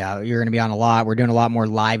course. Yeah, you're going to be on a lot. We're doing a lot more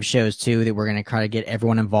live shows too that we're going to try to get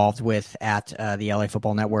everyone involved with at the LA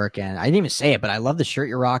Football Network. And I didn't even say it, but I love the shirt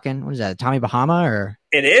you're rocking. What is that, Tommy Bahama? Or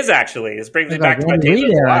it is actually. It's bringing me back to my days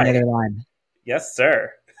on the other line. Yes,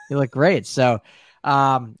 sir. You look great. So,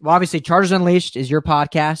 obviously, Chargers Unleashed is your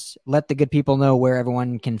podcast. Let the good people know where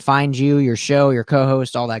everyone can find you, your show, your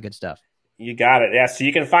co-host, all that good stuff. You got it. Yeah. So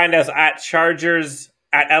you can find us at Chargers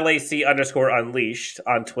at LAC_Unleashed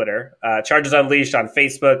on Twitter. Chargers Unleashed on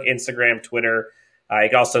Facebook, Instagram, Twitter. You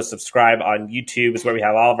can also subscribe on YouTube. Is where we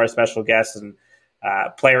have all of our special guests and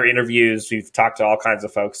player interviews. We've talked to all kinds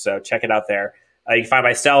of folks, so check it out there. You can find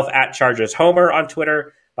myself at Chargers Homer on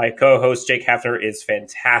Twitter. My co-host, Jake Hefner, is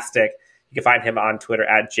fantastic. You can find him on Twitter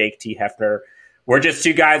at Jake T. Hefner. We're just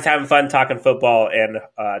two guys having fun talking football and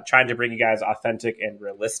trying to bring you guys authentic and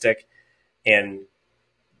realistic and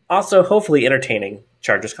also hopefully entertaining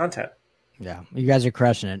Chargers content. Yeah, you guys are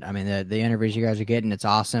crushing it. I mean, the interviews you guys are getting, it's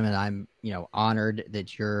awesome. And I'm, honored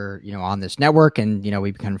that you're, on this network and,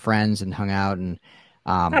 we've become friends and hung out and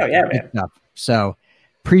oh, yeah, man. Stuff. So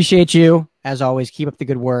Appreciate you as always. Keep up the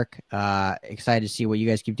good work. Excited to see what you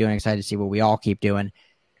guys keep doing. Excited to see what we all keep doing.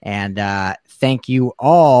 And thank you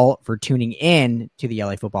all for tuning in to the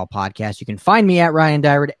LA Football Podcast. You can find me at Ryan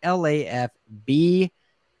Dyrud, LAFB,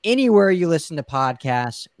 anywhere you listen to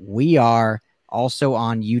podcasts. We are also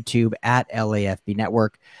on YouTube at LAFB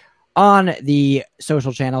Network, on the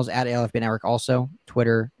social channels at LAFB Network, also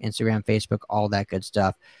Twitter, Instagram, Facebook, all that good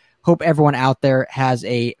stuff. Hope everyone out there has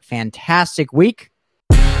a fantastic week.